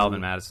Madison. Dalvin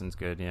Madison's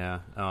good, yeah.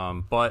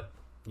 But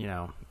you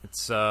know,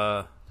 it's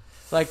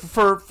like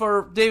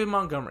for David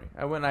Montgomery,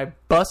 I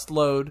bust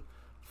load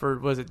for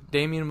was it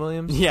Damian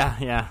Williams, yeah,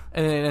 yeah.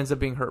 and then it ends up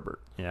being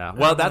Herbert. Yeah,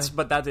 well,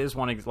 that is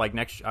one like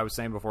next. I was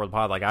saying before the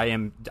pod, like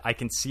I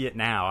can see it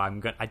now.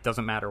 It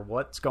doesn't matter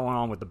what's going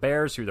on with the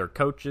Bears, who their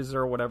coaches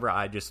or whatever.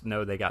 I just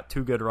know they got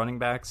two good running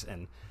backs,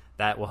 and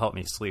that will help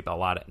me sleep a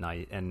lot at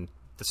night. And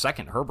the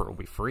second Herbert will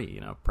be free, you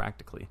know,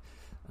 practically.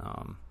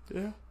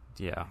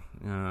 Yeah.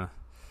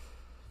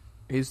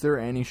 Is there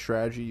any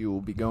strategy you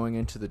will be going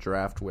into the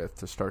draft with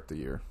to start the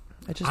year?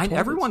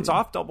 Everyone's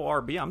off double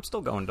RB. I'm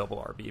still going double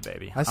RB,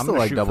 baby. I I'm still gonna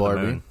like shoot double for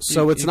the RB. moon.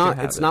 So You it's can not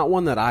have it's it. not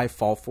one that I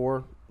fall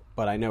for,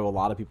 but I know a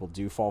lot of people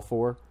do fall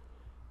for.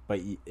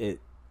 But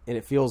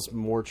it feels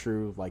more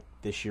true. Like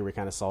this year, we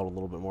kind of saw it a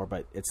little bit more.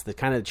 But it's the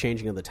kind of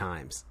changing of the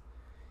times.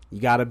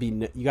 You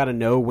gotta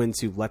know when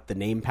to let the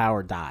name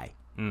power die,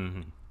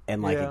 and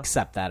like Yeah.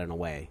 accept that in a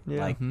way.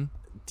 Yeah. Like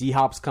D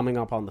Hop's coming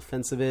up on the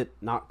fence of it.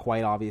 Not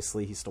quite,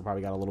 obviously. He's still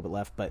probably got a little bit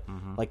left, but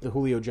like the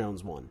Julio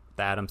Jones one.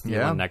 The Adam Thielen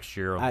Yeah. next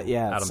year.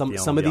 Yeah, Adam some Thielen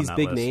of will be on these that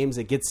big list. names,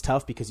 it gets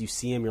tough because you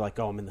see him, you're like,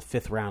 oh, I'm in the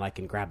 5th round, I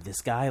can grab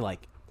this guy.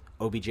 Like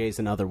OBJ's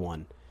another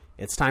one.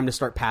 It's time to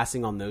start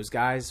passing on those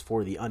guys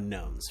for the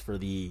unknowns, for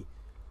the,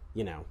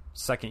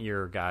 Second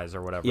year guys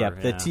or whatever.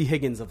 the T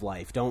Higgins of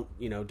life. Don't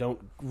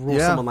rule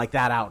Yeah. someone like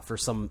that out for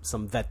some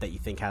vet that you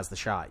think has the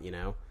shot.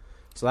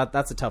 So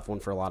that's a tough one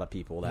for a lot of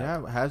people. That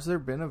Yeah, has there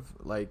been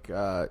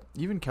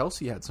even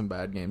Kelsey had some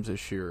bad games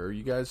this year? Are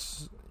you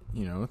guys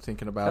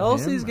thinking about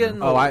Kelsey's him?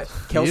 getting Oh, old.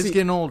 He's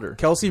getting older.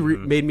 Kelsey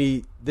made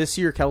me this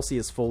year. Kelsey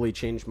has fully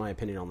changed my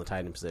opinion on the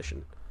tight end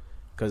position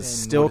because And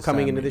still what does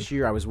coming that into mean? this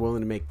year, I was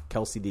willing to make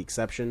Kelsey the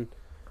exception,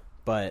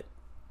 but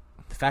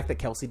the fact that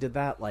Kelsey did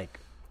that, like,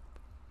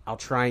 I'll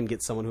try and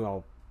get someone who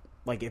I'll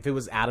like. If it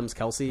was Adams,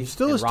 Kelsey, He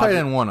still and is tight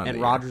end one on and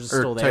the Rodgers year. is Or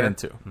still tight there. end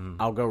two.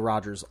 I'll go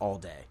Rodgers all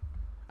day.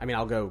 I mean,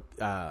 I'll go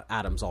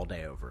Adams all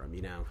day over him.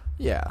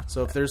 Yeah.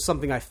 So if there's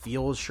something I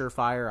feel is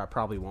surefire, I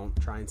probably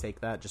won't try and take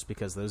that just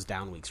because those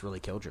down weeks really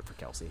killed you for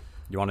Kelsey.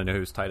 You want to know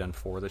who's tight end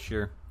 4 this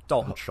year?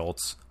 Dalton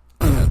Schultz,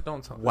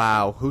 Don't tell me.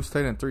 Wow. Who's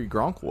tight end 3?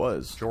 Gronk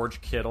was.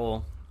 George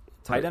Kittle,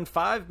 tight end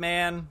 5.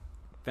 Man,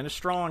 finished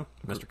strong.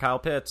 Mr. Kyle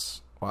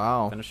Pitts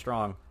Wow. finished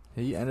strong.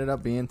 He ended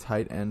up being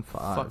tight end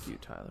 5. Fuck you,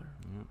 Tyler.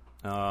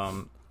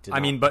 Did I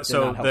mean, but did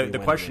so not help me the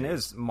win question game.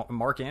 is,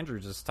 Mark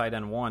Andrews is tight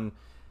end 1,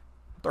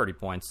 30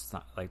 points.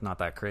 It's not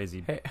that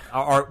crazy. Hey.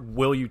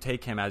 Will you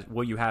take him as?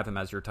 Will you have him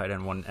as your tight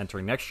end 1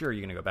 entering next year? Or are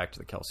you going to go back to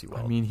the Kelsey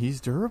well? I mean, he's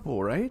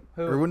durable, right?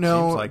 Who? Or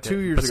no, Seems like 2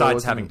 it. years ago. Besides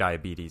wasn't having he?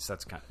 diabetes,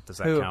 does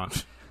that Who?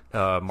 count?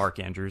 Mark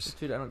Andrews.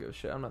 Dude, I don't give a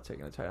shit. I'm not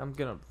taking a tight. I'm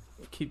gonna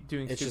keep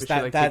doing It's stupid just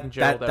shit like taking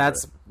Gerald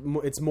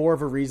it's more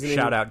of a reasoning.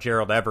 Shout out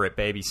Gerald Everett,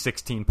 baby!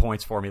 16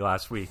 points for me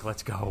last week.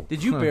 Let's go.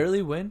 Did you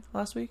barely win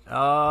last week?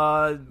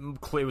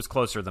 It was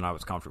closer than I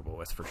was comfortable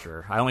with for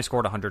sure. I only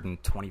scored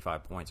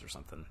 125 points or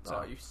something.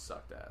 So. Oh, you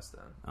sucked ass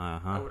then.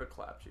 Uh-huh. I would have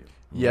clapped you.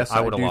 Yes, I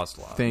would've do lost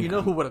a lot. think You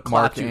know who would've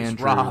Mark clapped you is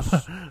Andrews.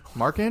 Rob.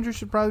 Mark Andrews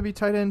should probably be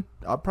tight end.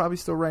 I'll probably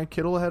still rank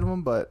Kittle ahead of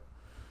him, but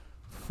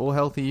full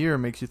healthy year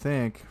makes you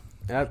think.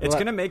 It's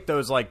going to make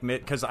those like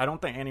mid because I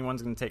don't think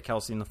anyone's going to take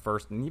Kelsey in the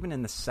first, and even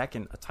in the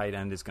second, a tight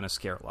end is going to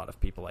scare a lot of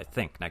people. I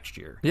think next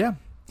year, Yeah,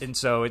 and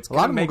so it's a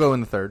lot of them make, will go in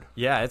the third.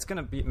 Yeah, it's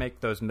going to make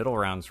those middle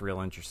rounds real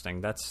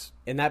interesting.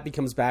 and that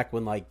becomes back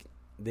when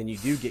then you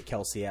do get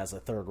Kelsey as a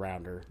 3rd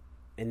rounder,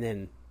 and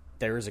then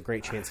there is a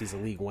great chance he's a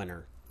league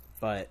winner.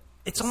 But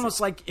it's almost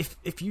like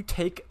if you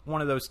take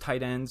one of those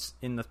tight ends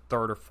in the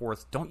 3rd or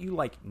 4th, don't you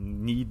like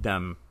need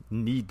them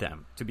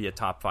to be a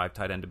top 5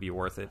 tight end to be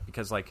worth it?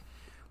 Because like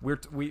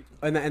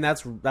and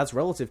that's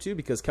relative too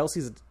because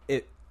Kelsey's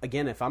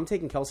again. If I'm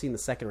taking Kelsey in the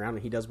 2nd round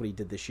and he does what he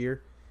did this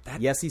year,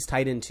 yes, he's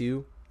tight end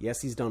 2. Yes,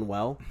 he's done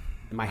well.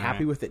 Am I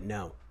happy with it?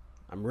 No,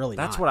 I'm really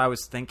not. that's what I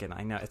was thinking.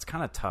 I know it's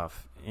kind of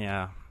tough.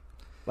 Yeah.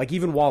 Like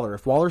even Waller,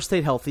 if Waller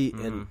stayed healthy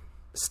and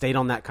stayed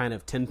on that kind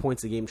of 10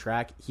 points a game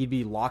track, he'd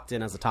be locked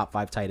in as a top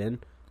 5 tight end.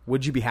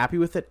 Would you be happy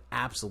with it?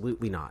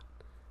 Absolutely not.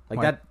 Like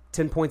that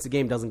 10 points a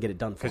game doesn't get it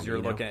done for Because me,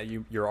 you're looking at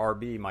your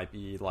RB might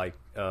be like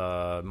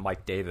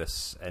Mike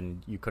Davis,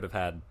 and you could have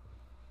had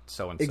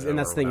so and so. and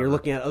that's the thing. You're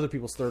looking at other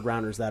people's 3rd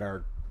rounders that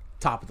are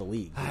top of the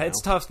league.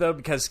 It's tough though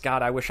because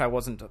God, I wish I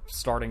wasn't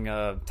starting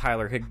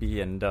Tyler Higbee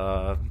and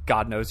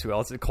God knows who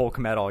else, Cole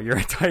Kmet all year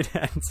at tight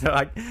end. So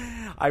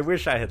I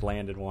wish I had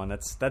landed one.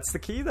 That's the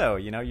key though.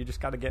 You just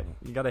got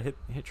to hit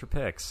your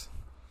picks.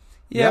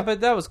 Yeah, Yep.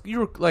 but that was you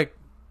were like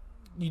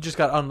you just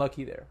got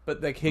unlucky there.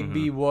 But like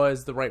Higbee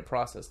was the right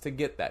process to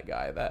get that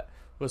guy that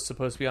was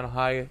supposed to be on a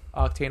high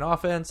octane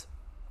offense.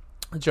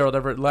 Gerald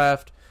Everett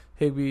left.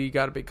 Higbee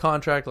got a big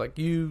contract. Like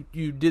you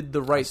did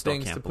the right still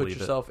things can't to put believe it.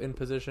 yourself in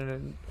position.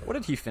 And What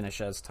did he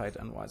finish as tight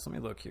end wise? Let me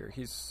look here.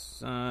 He's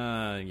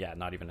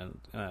not even in.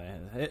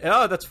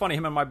 Oh, that's funny.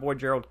 Him and my boy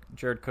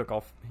Jared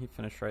Cook, he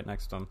finished right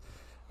next to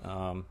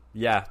him.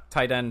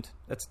 Tight end.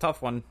 That's a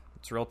tough one.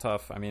 It's real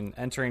tough. I mean,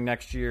 entering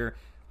next year,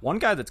 one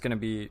guy that's going to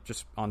be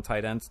just on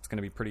tight ends, it's going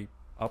to be pretty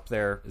up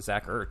there is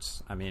Zach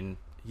Ertz. I mean,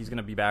 he's going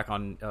to be back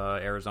on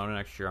Arizona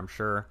next year, I'm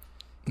sure.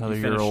 Another He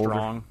year finished older.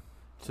 strong.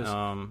 Just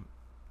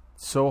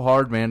so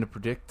hard, man, to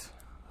predict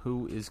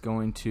who is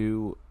going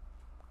to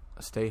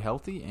stay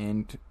healthy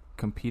and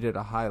compete at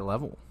a high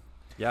level.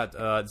 Zach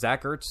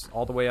Ertz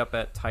all the way up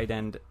at tight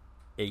end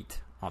 8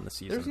 on the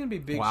season. there's going to be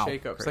big Wow,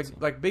 shakeups. crazy.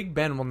 Like Big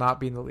Ben will not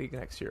be in the league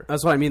next year.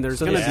 That's what I mean. There's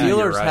So going the to be. Steelers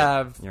you're right.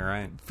 have You're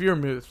right.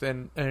 Fearmouth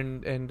and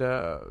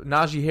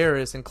Najee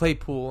Harris and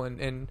Claypool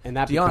and And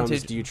that Deontay.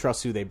 becomes, do you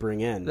trust who they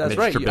bring in? That's Mitch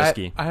right.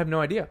 Trubisky. I have no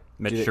idea.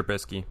 Mitch Did it-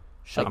 Trubisky.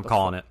 Shut I'm the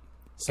calling it.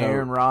 So,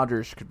 Aaron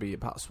Rodgers could be a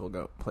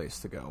possible place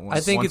to go. I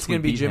think it's going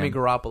to be Jimmy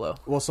Garoppolo.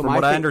 well, so From my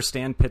what I thing-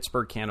 understand,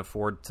 Pittsburgh can't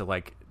afford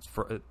to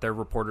their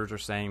reporters are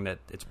saying that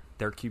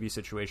their QB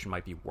situation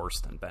might be worse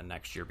than Ben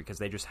next year because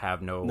they just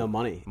have no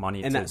money.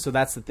 to, So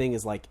that's the thing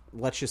is like,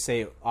 let's just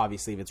say,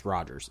 obviously, if it's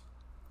Rodgers,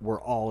 we're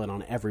all in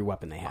on every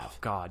weapon they have.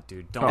 God,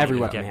 dude, don't Every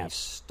even weapon get they me have.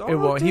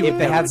 started. If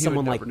they had he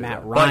someone would like never do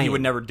Matt that. Ryan, But he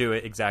would never do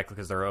it exactly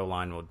because their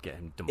O-line would get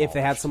him demolished. if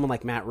they had someone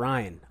like Matt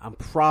Ryan, I'm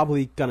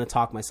probably gonna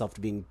talk myself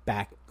to being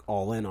back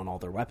all in on all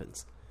their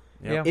weapons.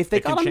 Yeah. If they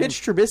It can got a change.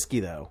 Mitch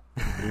Trubisky, though,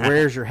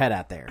 where's your head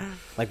at there?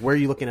 Like, where are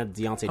you looking at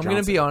Deontay Johnson? I'm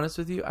going to be honest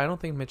with you. I don't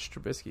think Mitch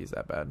Trubisky is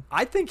that bad.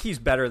 I think he's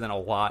better than a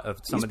lot of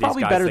some He's of these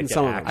probably guys better that than get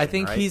some of them. action, I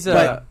think right? he's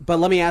But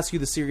let me ask you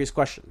the serious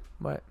question: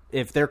 But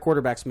if their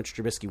quarterback's Mitch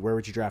Trubisky, where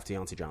would you draft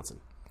Deontay Johnson?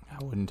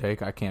 I wouldn't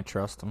take. I can't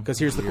trust him. 'Cause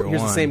here's the Year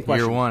same one.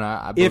 question. Year one,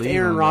 I If believe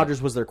Aaron him,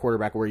 Rodgers was their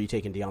quarterback, where are you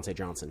taking Deontay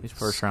Johnson? but he's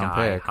first round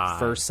Sky pick. high.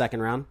 First,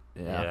 second round.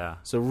 Yeah.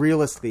 So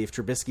realistically, if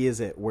Trubisky is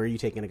it, where are you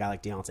taking a guy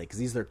like Deontay? Because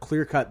he's their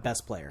clear-cut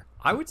best player.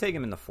 I would take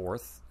him in the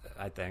 4th,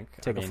 I think.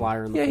 Take I mean, a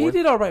flyer in the yeah, he fourth.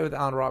 did all right with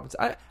Allen Robinson.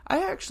 I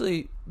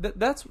actually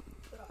that's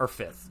Or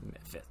 5th.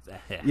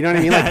 Yeah. You know what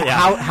I mean? Like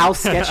Yeah. how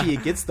sketchy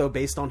it gets though,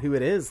 based on who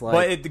it is.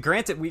 Like, But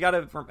granted, we got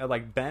to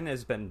Ben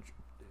has been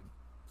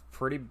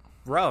pretty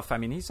rough. I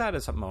mean, he's had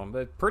his moment,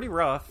 but pretty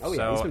rough. Oh, yeah,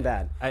 so he's been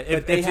bad. If,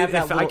 But they if, have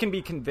that if I little- can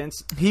be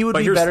convinced, he would but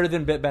be here's- better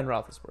than Ben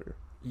Roethlisberger.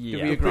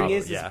 Yeah, we agree? probably,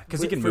 is, yeah, because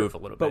he with- can move a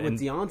little bit. But with in-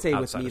 Deontay, with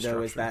outside me of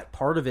though, is structure. that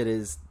part of it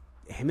is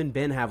him and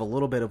Ben have a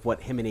little bit of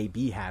what him and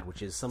AB had,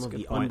 which is some of a the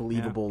good point,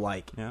 unbelievable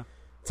like Yeah.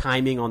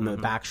 timing on the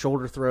back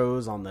shoulder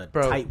throws, on the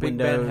Bro, tight Big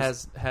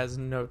windows. Ben has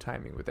no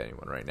timing with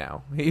anyone right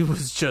now. He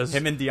was just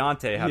him and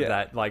Deontay have Yeah.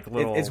 that like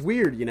little, It's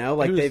weird, you know,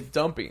 like he was they've.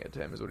 dumping it to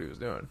him is what he was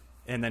doing.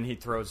 and then he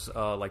throws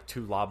like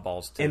 2 lob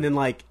balls to. And then,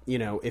 like, you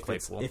know, if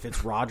Claypool.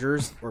 it's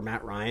Rodgers or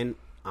Matt Ryan,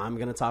 I'm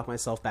gonna talk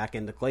myself back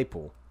into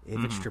Claypool.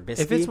 If it's Trubisky,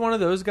 If it's one of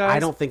those guys, I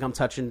don't think I'm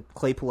touching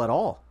Claypool at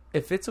all.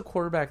 If it's a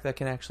quarterback that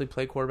can actually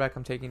play quarterback,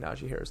 I'm taking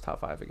Najee Harris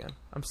top 5 again.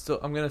 I'm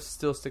gonna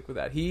still stick with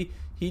that. He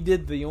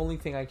did the only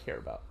thing I care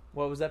about.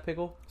 What was that,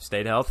 Pickle?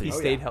 stayed healthy. He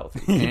stayed healthy.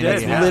 And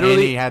did, had, literally-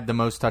 and he had the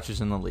most touches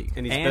in the league.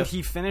 And he's And built-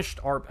 he finished.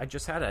 I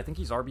just had it. I think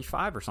he's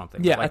RB5 or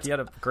something. Yeah, like he had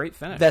a great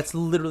finish. That's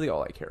literally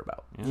all I care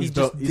about. he's He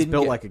built, just he's didn't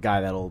built get, like a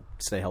guy that'll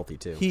stay healthy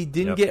too. he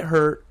didn't Yep. get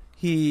hurt.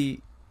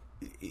 He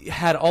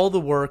had all the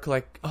work.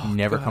 Like oh, He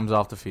never God. comes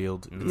off the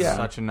field. It's Yeah.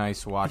 such a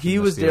nice watch. He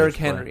was Derrick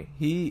Henry.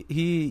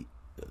 He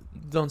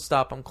don't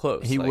stop him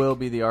close. He Like, will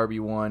be the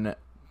RB1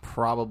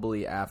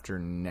 probably after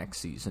next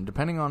season,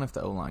 depending on if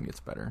the O-line gets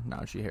better.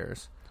 Najee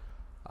Harris.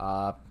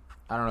 I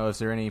don't know. Is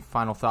there any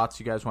final thoughts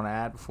you guys want to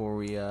add before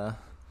we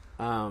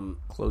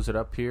close it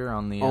up here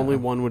on the Only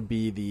one would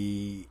be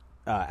the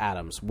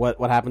Adams. What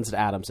happens to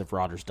Adams if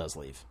Rodgers does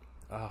leave?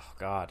 oh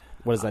God.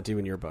 What does that do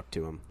in your book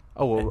to him?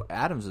 Oh, well,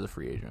 Adams is a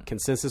free agent.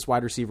 Consensus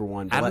wide receiver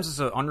 1. but Adams is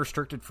an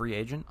unrestricted free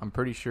agent. I'm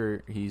pretty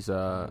sure he's.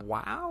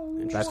 Wow.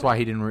 That's why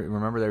he didn't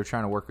remember they were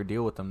trying to work a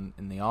deal with him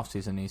in the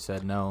offseason. He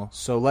said no.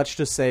 So let's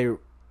just say,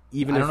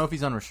 even I if, don't know if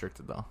he's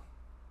unrestricted though.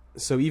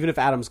 so even if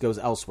Adams goes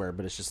elsewhere,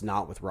 but it's just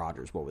not with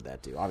Rodgers, what would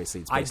that do?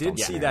 Obviously, it's I based on did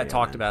see scenario, that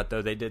talked man. about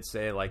though. They did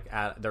say like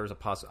there was a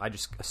I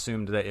just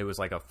assumed that it was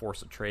like a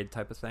force of trade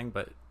type of thing,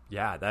 but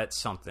yeah, that's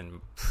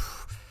something.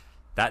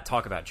 That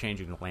talk about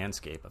changing the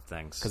landscape of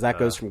things Because that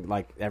goes from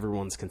like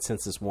everyone's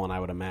consensus 1, I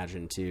would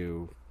imagine,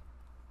 to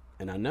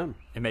an unknown.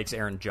 It makes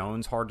Aaron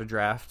Jones hard to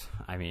draft.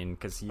 I mean,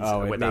 because he's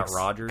It without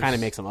Rodgers. kind of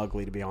makes him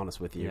ugly, to be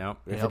honest with you. Yep.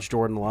 If Yep. it's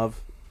Jordan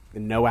Love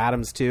and no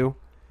Adams too,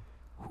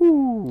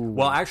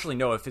 Well, actually,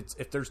 no.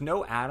 If there's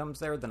no Adams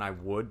there, then I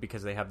would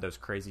because they have those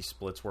crazy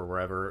splits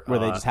where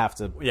they just have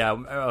to. Yeah,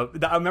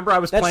 I remember I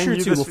was That's playing true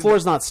you too. this,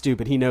 LaFleur's not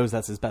stupid. He knows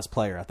that's his best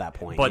player at that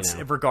point. but you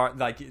know? regard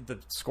like the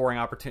scoring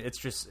opportunity, it's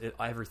just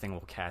everything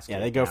will cascade. Yeah,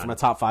 they go down. from a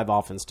top 5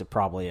 offense to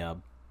probably a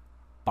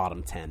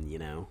bottom 10. You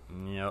know,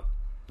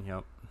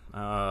 Yep.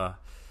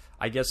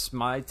 I guess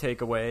my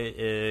takeaway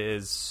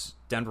is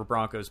Denver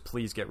Broncos,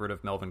 please get rid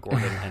of Melvin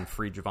Gordon and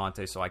free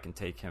Javonte so I can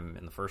take him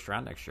in the first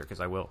round next year, because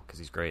I will, because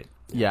he's great.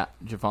 Yeah,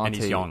 Javonte And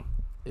he's young.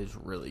 is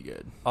really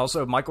good.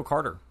 Also, Michael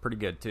Carter, pretty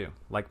good too.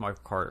 Like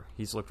Michael Carter.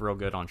 He's looked real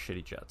good on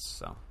shitty Jets.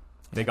 So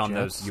big on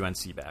Jets. those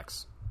UNC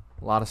backs.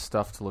 A lot of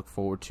stuff to look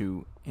forward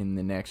to in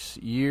the next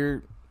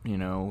year. You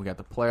know, we got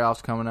the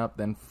playoffs coming up,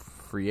 then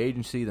free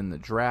agency, then the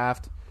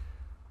draft.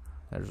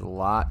 There's a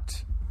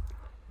lot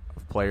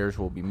of players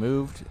will be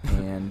moved,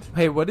 and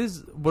Hey,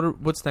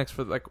 what's next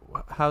for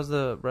how's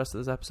the rest of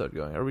this episode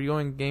going? Are we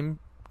going game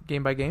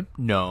by game?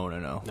 no.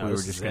 No, We were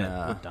this just is it. We're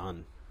gonna.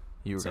 done.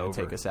 You were It's gonna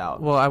over. take us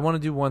out. Well, I want to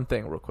do one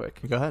thing real quick.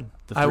 Go ahead.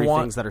 The I three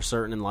want- things that are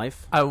certain in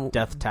life: I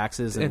death,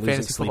 taxes, and and losing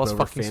fantasy sleep football's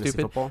over fucking fantasy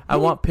stupid. football. I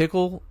want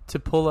Pickle to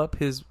pull up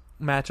his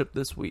matchup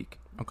this week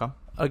Okay.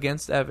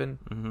 against Evan,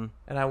 Mm-hmm.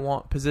 and I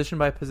want position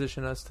by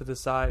position us to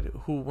decide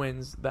who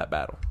wins that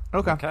battle.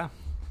 Okay. Okay.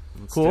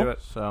 Let's Cool. do it.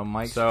 So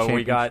Mike's So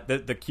we champions- got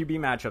the QB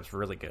matchup's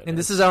really good. And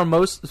this is our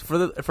most for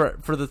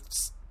the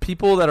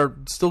people that are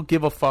still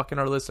give a fuck and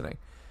are listening.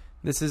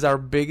 This is our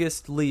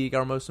biggest league,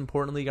 our most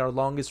important league, our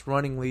longest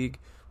running league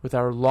with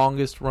our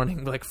longest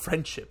running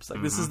friendships.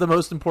 This is the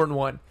most important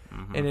one,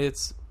 and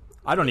it's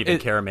I don't even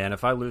it- care, man.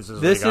 If I lose this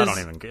this league, I is- don't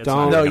even. It's don't-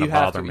 not no, gonna you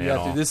have bother to. me You at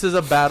have all. to. This is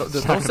a battle.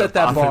 Don't gonna set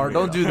that bother bar. me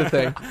Don't at do the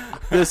thing.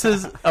 This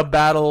is a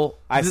battle.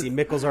 I This- see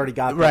Mickles already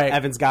got that. Right.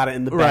 Evan's got it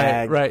in the Right,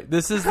 bag. right.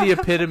 This is the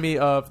epitome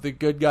of the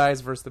good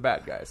guys versus the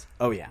bad guys.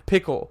 Oh yeah.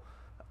 Pickle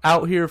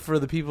out here for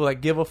the people that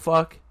give a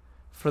fuck,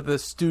 for the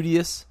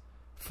studious,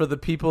 for the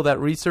people that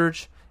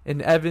research,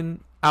 and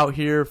Evan out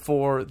here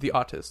for the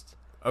autist.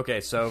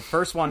 Okay, so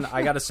first one,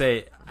 I got to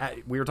say,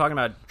 we were talking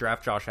about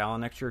draft Josh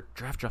Allen next year.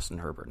 Draft Justin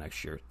Herbert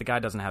next year. The guy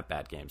doesn't have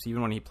bad games.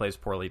 Even when he plays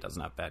poorly, he doesn't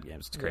have bad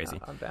games. It's crazy.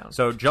 Yeah, I'm down.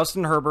 So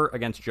Justin Herbert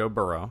against Joe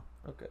Burrow.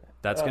 Okay,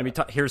 That's going to be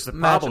tough. Here's the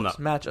problem, matchups,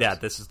 though. matchups. Yeah,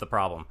 this is the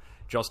problem.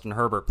 Justin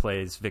Herbert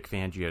plays Vic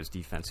Fangio's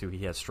defense, who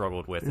he has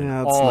struggled with in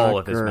Yeah, that's all not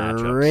of his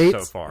matchups great.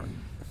 so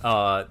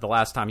far. The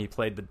last time he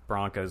played the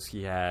Broncos,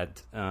 he had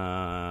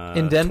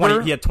In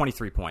Denver? he had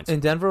 23 points. in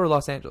Denver or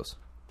Los Angeles?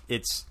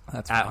 It's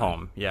That's at fine.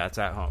 home. Yeah, it's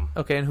at home.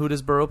 Okay, and who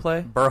does Burrow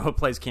play? Burrow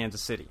plays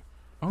Kansas City.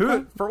 Okay.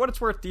 Who, for what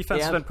it's worth, defense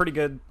Yeah. has been pretty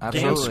good. Game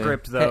Absolutely.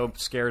 script, though,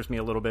 scares me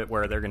a little bit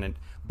where they're going to...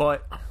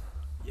 But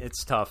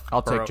it's tough.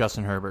 I'll Burrow- take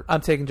Justin Herbert.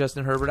 I'm taking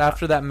Justin Herbert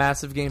after that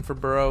massive game for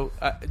Burrow.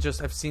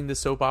 I've seen the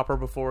soap opera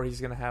before.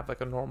 He's going to have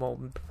a normal,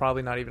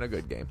 probably not even a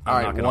good game. I'm All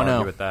right, not going to 1-0.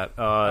 argue with that.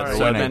 right,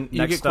 So 1-0. then You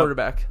next get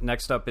quarterback.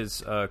 Next up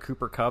is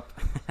Cooper Cup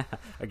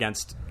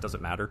against, does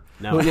it matter?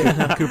 No,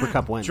 Cooper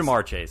Cup wins.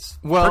 Jamar Chase.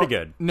 Well, pretty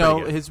good. No,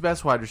 Pretty good. his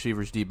best wide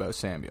receiver is Debo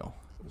Samuel.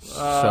 So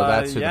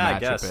that's who yeah, the I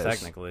matchup guess, is.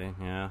 technically,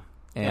 yeah.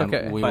 And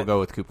Okay. we will But go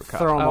with Cooper Cup.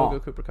 throw 'em I'll all. go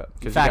Cooper Cup. In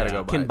Because you fact, gotta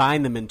go by it.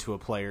 combine them into a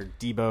player,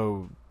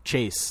 Debo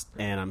Chase,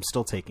 and I'm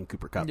still taking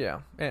Cooper Cup.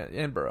 Yeah,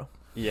 and Burrow.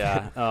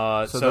 Yeah.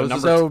 So those-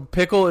 number So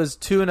Pickle is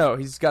 2-0.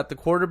 He's got the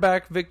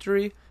quarterback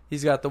victory.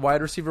 He's got the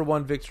wide receiver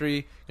 1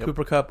 victory. Yep.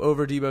 Cooper Cup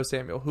over Debo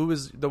Samuel. Who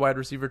is the wide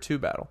receiver 2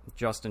 battle?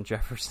 Justin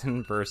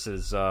Jefferson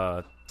versus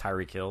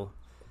Tyreek Hill.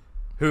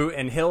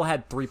 And Hill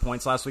had 3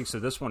 points last week, so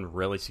this one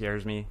really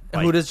scares me.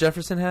 And who does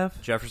Jefferson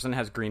have? Jefferson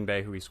has Green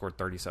Bay, who he scored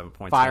 37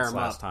 points Fire against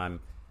him last up. time.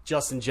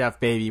 Justin Jeff,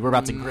 baby. We're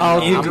about to green I'll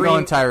him. I'm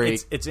going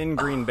Tyreek. It's in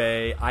Green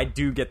Bay. I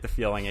do get the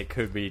feeling it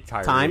could be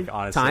Tyreek, Time?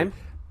 honestly.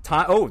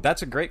 Time? Oh,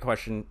 that's a great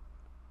question.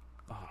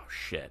 Oh,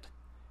 shit.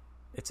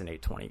 It's an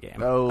 8:20 game.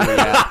 Oh,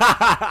 yeah.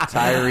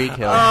 Tyreek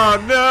Hill.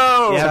 Oh,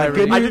 no! Yeah, the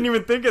good I news- didn't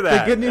even think of The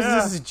that. good news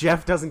Yeah. is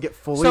Jeff doesn't get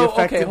fully So,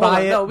 affected okay, hold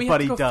by on. it, No, we have but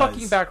to he go does.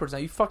 fucking backwards now.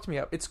 You fucked me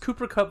up. It's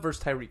Cooper Cup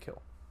versus Tyreek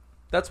Hill.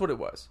 That's what it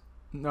was.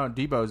 No,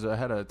 Debo's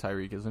ahead of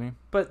Tyreek, isn't he?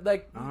 But,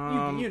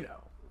 you know.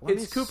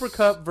 It's Cooper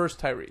Cup versus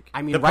Tyreek.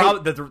 I mean, The,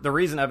 right? the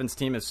reason Evan's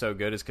team is so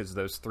good is because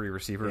those 3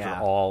 receivers Yeah.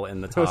 are all in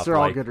the top. Those are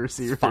all like, good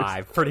receivers.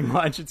 5, pretty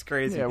much. It's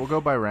crazy. Yeah, we'll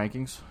go by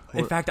rankings.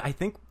 In fact, I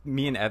think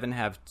me and Evan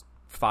have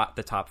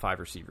the top 5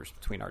 receivers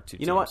between our two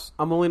teams. You know what?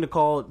 I'm willing to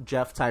call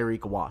Jeff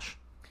Tyreek a wash.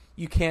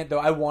 You can't, though.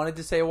 I wanted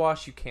to say a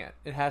wash. You can't.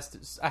 It has to.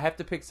 I have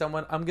to pick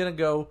someone. I'm going to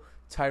go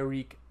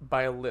Tyreek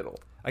by a little.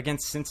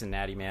 Against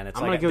Cincinnati, man, it's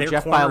I'm like gonna go their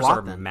Jeff by a corners lot,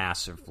 are then.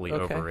 massively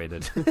Okay.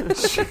 overrated.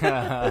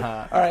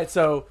 All right,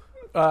 so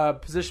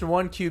position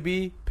 1,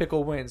 QB,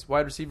 Pickle wins.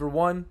 Wide receiver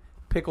 1,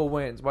 Pickle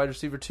wins. Wide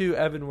receiver 2,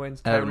 Evan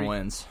wins. Evan Tyreek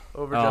wins.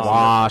 over Oh. Justin.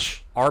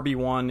 Wash.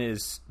 RB1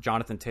 is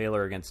Jonathan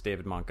Taylor against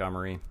David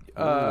Montgomery.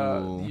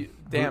 Ooh.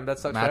 Damn, that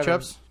sucks. for Evan.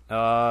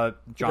 Matchups?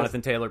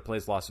 Jonathan Taylor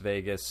plays Las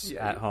Vegas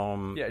Yeah, at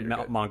home. yeah, you're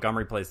good.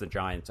 Montgomery plays the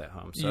Giants at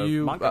home. So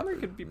You- Montgomery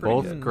could be pretty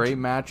Both good. great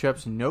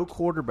matchups. No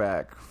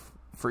quarterback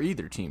for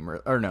either team.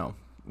 Or no.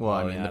 Well,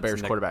 I Oh, mean, yeah, the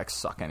Bears it's quarterbacks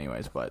suck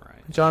anyways, but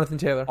Right. Jonathan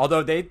Taylor.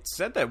 Although they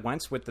said that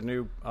Wentz with the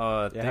new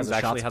has things a shot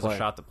actually to has play. a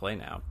shot to play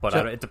now. But So-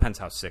 I don't- it depends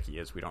how sick he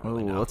is. We don't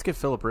really ooh, know. let's get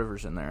Phillip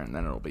Rivers in there, and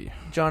then it'll be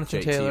Jonathan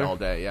JT Taylor. all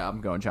day. Yeah,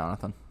 I'm going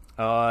Jonathan.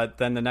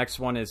 Then the next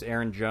one is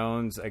Aaron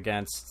Jones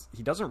against.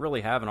 He doesn't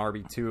really have an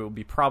RB2. It will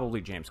be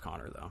probably James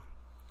Conner though.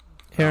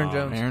 Aaron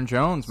Jones. Aaron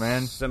Jones,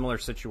 man. Similar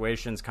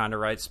situations, kind of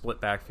right, split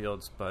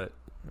backfields, but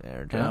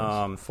Aaron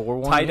Jones.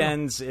 4-1. tight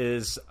ends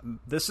is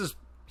this is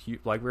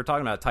like we were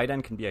talking about. Tight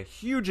end can be a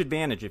huge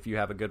advantage if you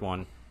have a good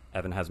one.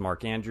 Evan has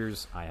Mark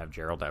Andrews. I have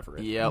Gerald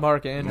Everett. Yep.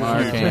 Mark Andrews.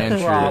 Mark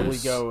Andrews. Probably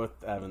go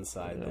with Evan's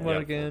side. there.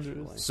 Mark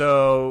Andrews.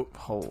 So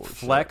Holy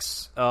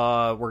flex,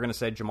 we're gonna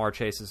say Jamar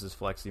Chase is his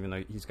flex, even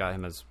though he's got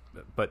him as.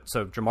 But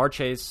so Jamar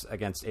Chase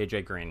against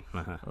AJ Green. Ooh.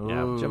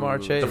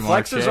 Jamar Chase. The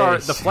Jamar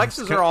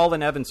flexes are all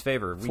in Evan's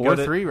favor. We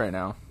 4-3 right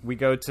now. We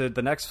go to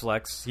the next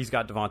flex. He's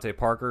got Devontae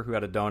Parker, who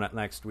had a donut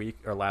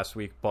last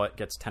week, but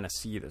gets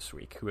Tennessee this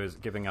week, who is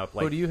giving up.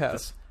 Like, Who do you have?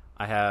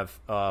 I have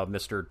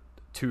Mr.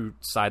 2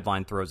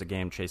 sideline throws a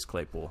game, Chase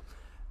Claypool.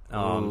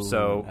 Ooh.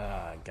 So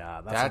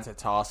God, That's a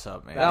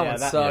toss-up, man. That one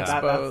sucks,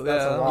 bro.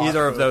 that's a Yeah. loss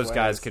either of both those ways.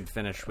 guys could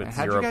finish with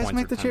How'd 0 you guys points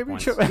make or the 10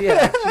 championship? points.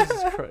 Yeah,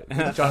 Jesus Christ.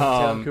 Jonathan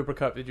Taylor, Cooper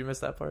Kupp. Did you miss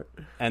that part?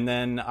 And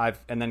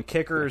then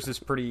kickers is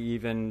pretty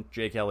even.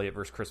 Jake Elliott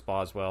versus Chris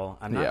Boswell.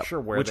 I'm not Yep.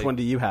 sure where. Which one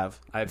do you have?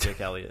 I have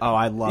Jake Elliott. Oh,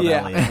 I love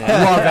Yeah. Elliott.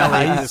 Love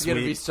Elliott. This He's going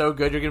to be week. so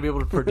good. You're going to be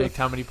able to predict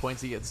how many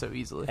points he gets so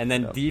easily. And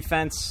then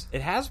defense,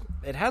 it has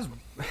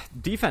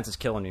defense is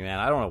killing me, man.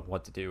 I don't know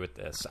what to do with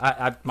this. My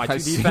I two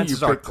see you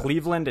defenses are picked them.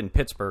 Cleveland and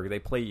Pittsburgh. They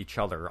play each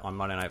other on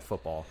Monday Night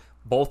Football.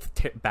 Both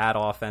bad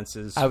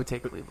offenses. I would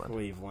take Cleveland.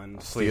 Cleveland.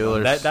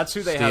 Steelers. That's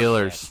who they have.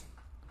 Steelers.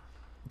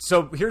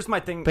 So here's my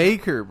thing.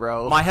 Baker,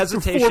 bro. My Threw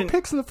 4 hesitation-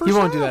 picks in the first He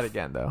won't do half. that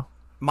again, though.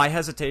 My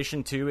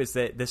hesitation too is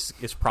that this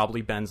is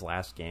probably Ben's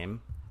last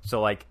game. So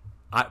like,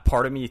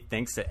 part of me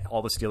thinks that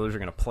all the Steelers are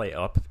going to play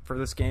up for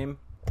this game.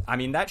 I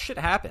mean, that shit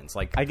happens.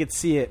 Like, I could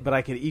see it, but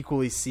I could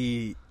equally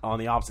see on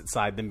the opposite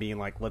side them being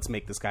like, "Let's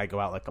make this guy go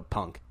out like a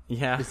punk."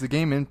 yeah, Is the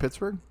game in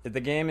Pittsburgh?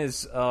 the game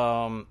is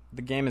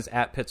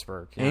at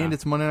Pittsburgh, yeah. And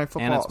it's Monday Night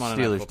Football. And it's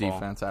Monday Night Steelers Football.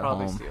 defense at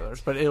Probably home.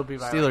 Steelers, but it'll be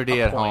by Steeler like D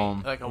a at point,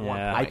 home. like a Yeah. 1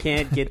 I I point.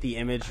 can't get the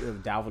image of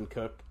Dalvin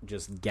Cook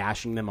just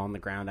gashing them on the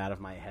ground out of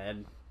my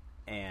head,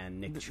 and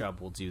Nick Chubb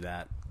will do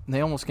that.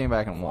 They almost came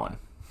back and won.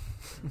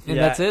 And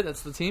Yeah. that's it.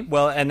 That's the team.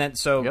 Well, and then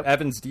so Yep.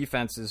 Evans'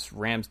 defense is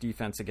Rams'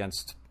 defense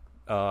against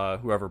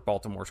whoever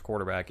Baltimore's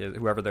quarterback is,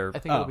 whoever they're. I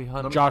think it'll be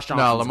Hunter. Josh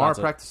Johnson's No, Lamar about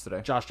to- practiced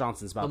today. Josh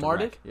Johnson's about Lamar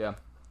to wreck. did? Yeah.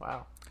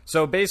 Wow.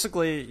 So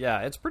basically, yeah,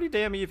 it's pretty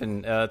damn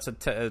even. It's a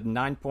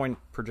 9-point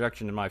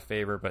projection in my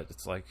favor, but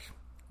it's like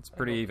it's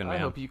pretty even, I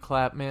man. hope you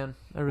clap, man.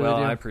 I really Well,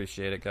 do. I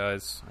appreciate it,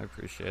 guys. I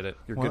appreciate it.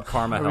 Your Well, good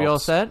karma Are helps. we all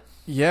set?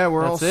 Yeah,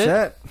 we're all That's it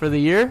set. for the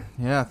year?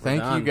 Yeah,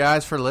 thank you done.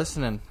 guys for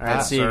listening. All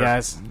right, see you sir.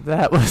 guys.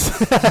 That was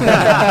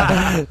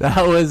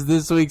that was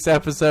this week's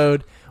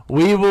episode.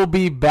 We will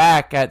be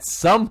back at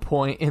some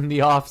point in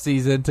the off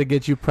season to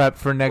get you prepped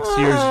for next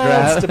year's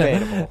draft. It's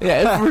debatable.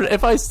 Yeah,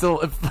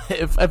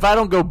 if I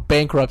don't go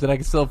bankrupt and I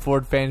can still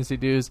afford fantasy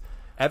dues.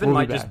 Evan We'll be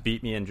might back. just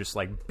beat me and just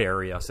like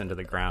bury us into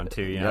the ground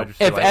too. You know, Yep. just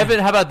be If like, Evan,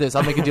 how about this?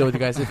 I'll make a deal with you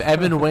guys. If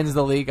Evan wins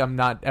the league, I'm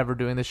not ever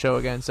doing the show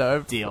again.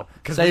 So Deal.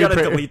 because say we your got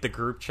to prayer. delete the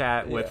group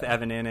chat with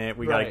Evan in it.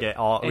 We got to Right. get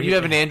all. And you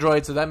have an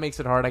Android, so that makes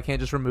it hard. I can't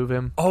just remove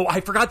him. Oh,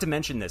 I forgot to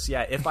mention this.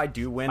 Yeah, if I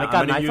do win, Mike I'm got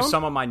going an to use iPhone?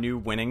 some of my new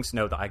winnings.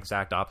 No, the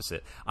exact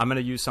opposite. I'm going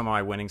to use some of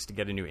my winnings to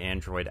get a new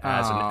Android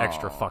as Oh. an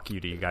extra fuck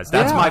you to you guys.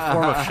 That's Yeah. my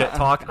form of shit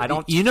talk. I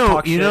don't. You know,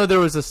 talk you shit. know, there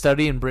was a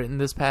study in Britain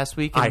this past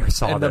week, and, I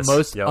saw and this. the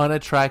most Yep.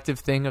 unattractive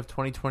thing of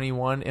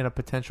 2021 in a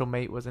potential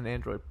mate was an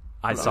Android.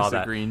 I That saw was the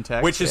that. green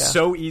text? Which is Yeah.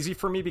 so easy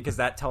for me because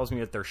that tells me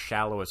that they're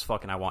shallow as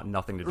fuck, and I want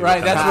nothing to do Right,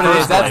 with them. that's in what it the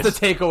is. That's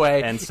first the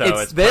takeaway. And so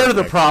it's they're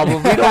the perfect.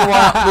 problem.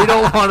 We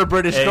don't want a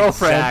British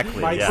girlfriend.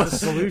 Exactly. Mike's Yes. the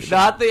solution.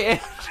 Not the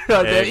Android.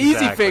 The easy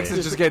Exactly. fix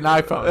is just get an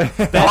iPhone.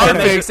 The hard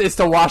fix is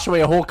to wash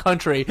away a whole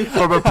country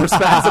from a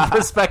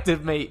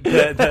prospective mate.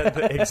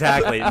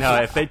 Exactly. No,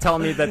 if they tell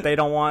me that they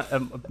don't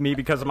want me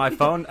because of my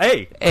phone,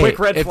 hey, quick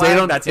red if flag. they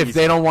don't, that's if easy.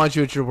 they don't want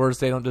you at your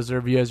worst, they don't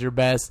deserve you as your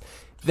best.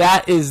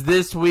 That is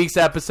this week's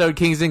episode,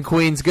 Kings and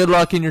Queens. Good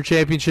luck in your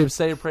championship.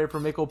 Say a prayer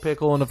for Mickle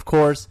Pickle, and of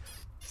course,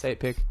 say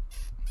it, Pick.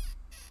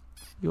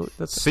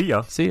 See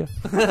ya. See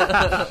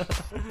ya.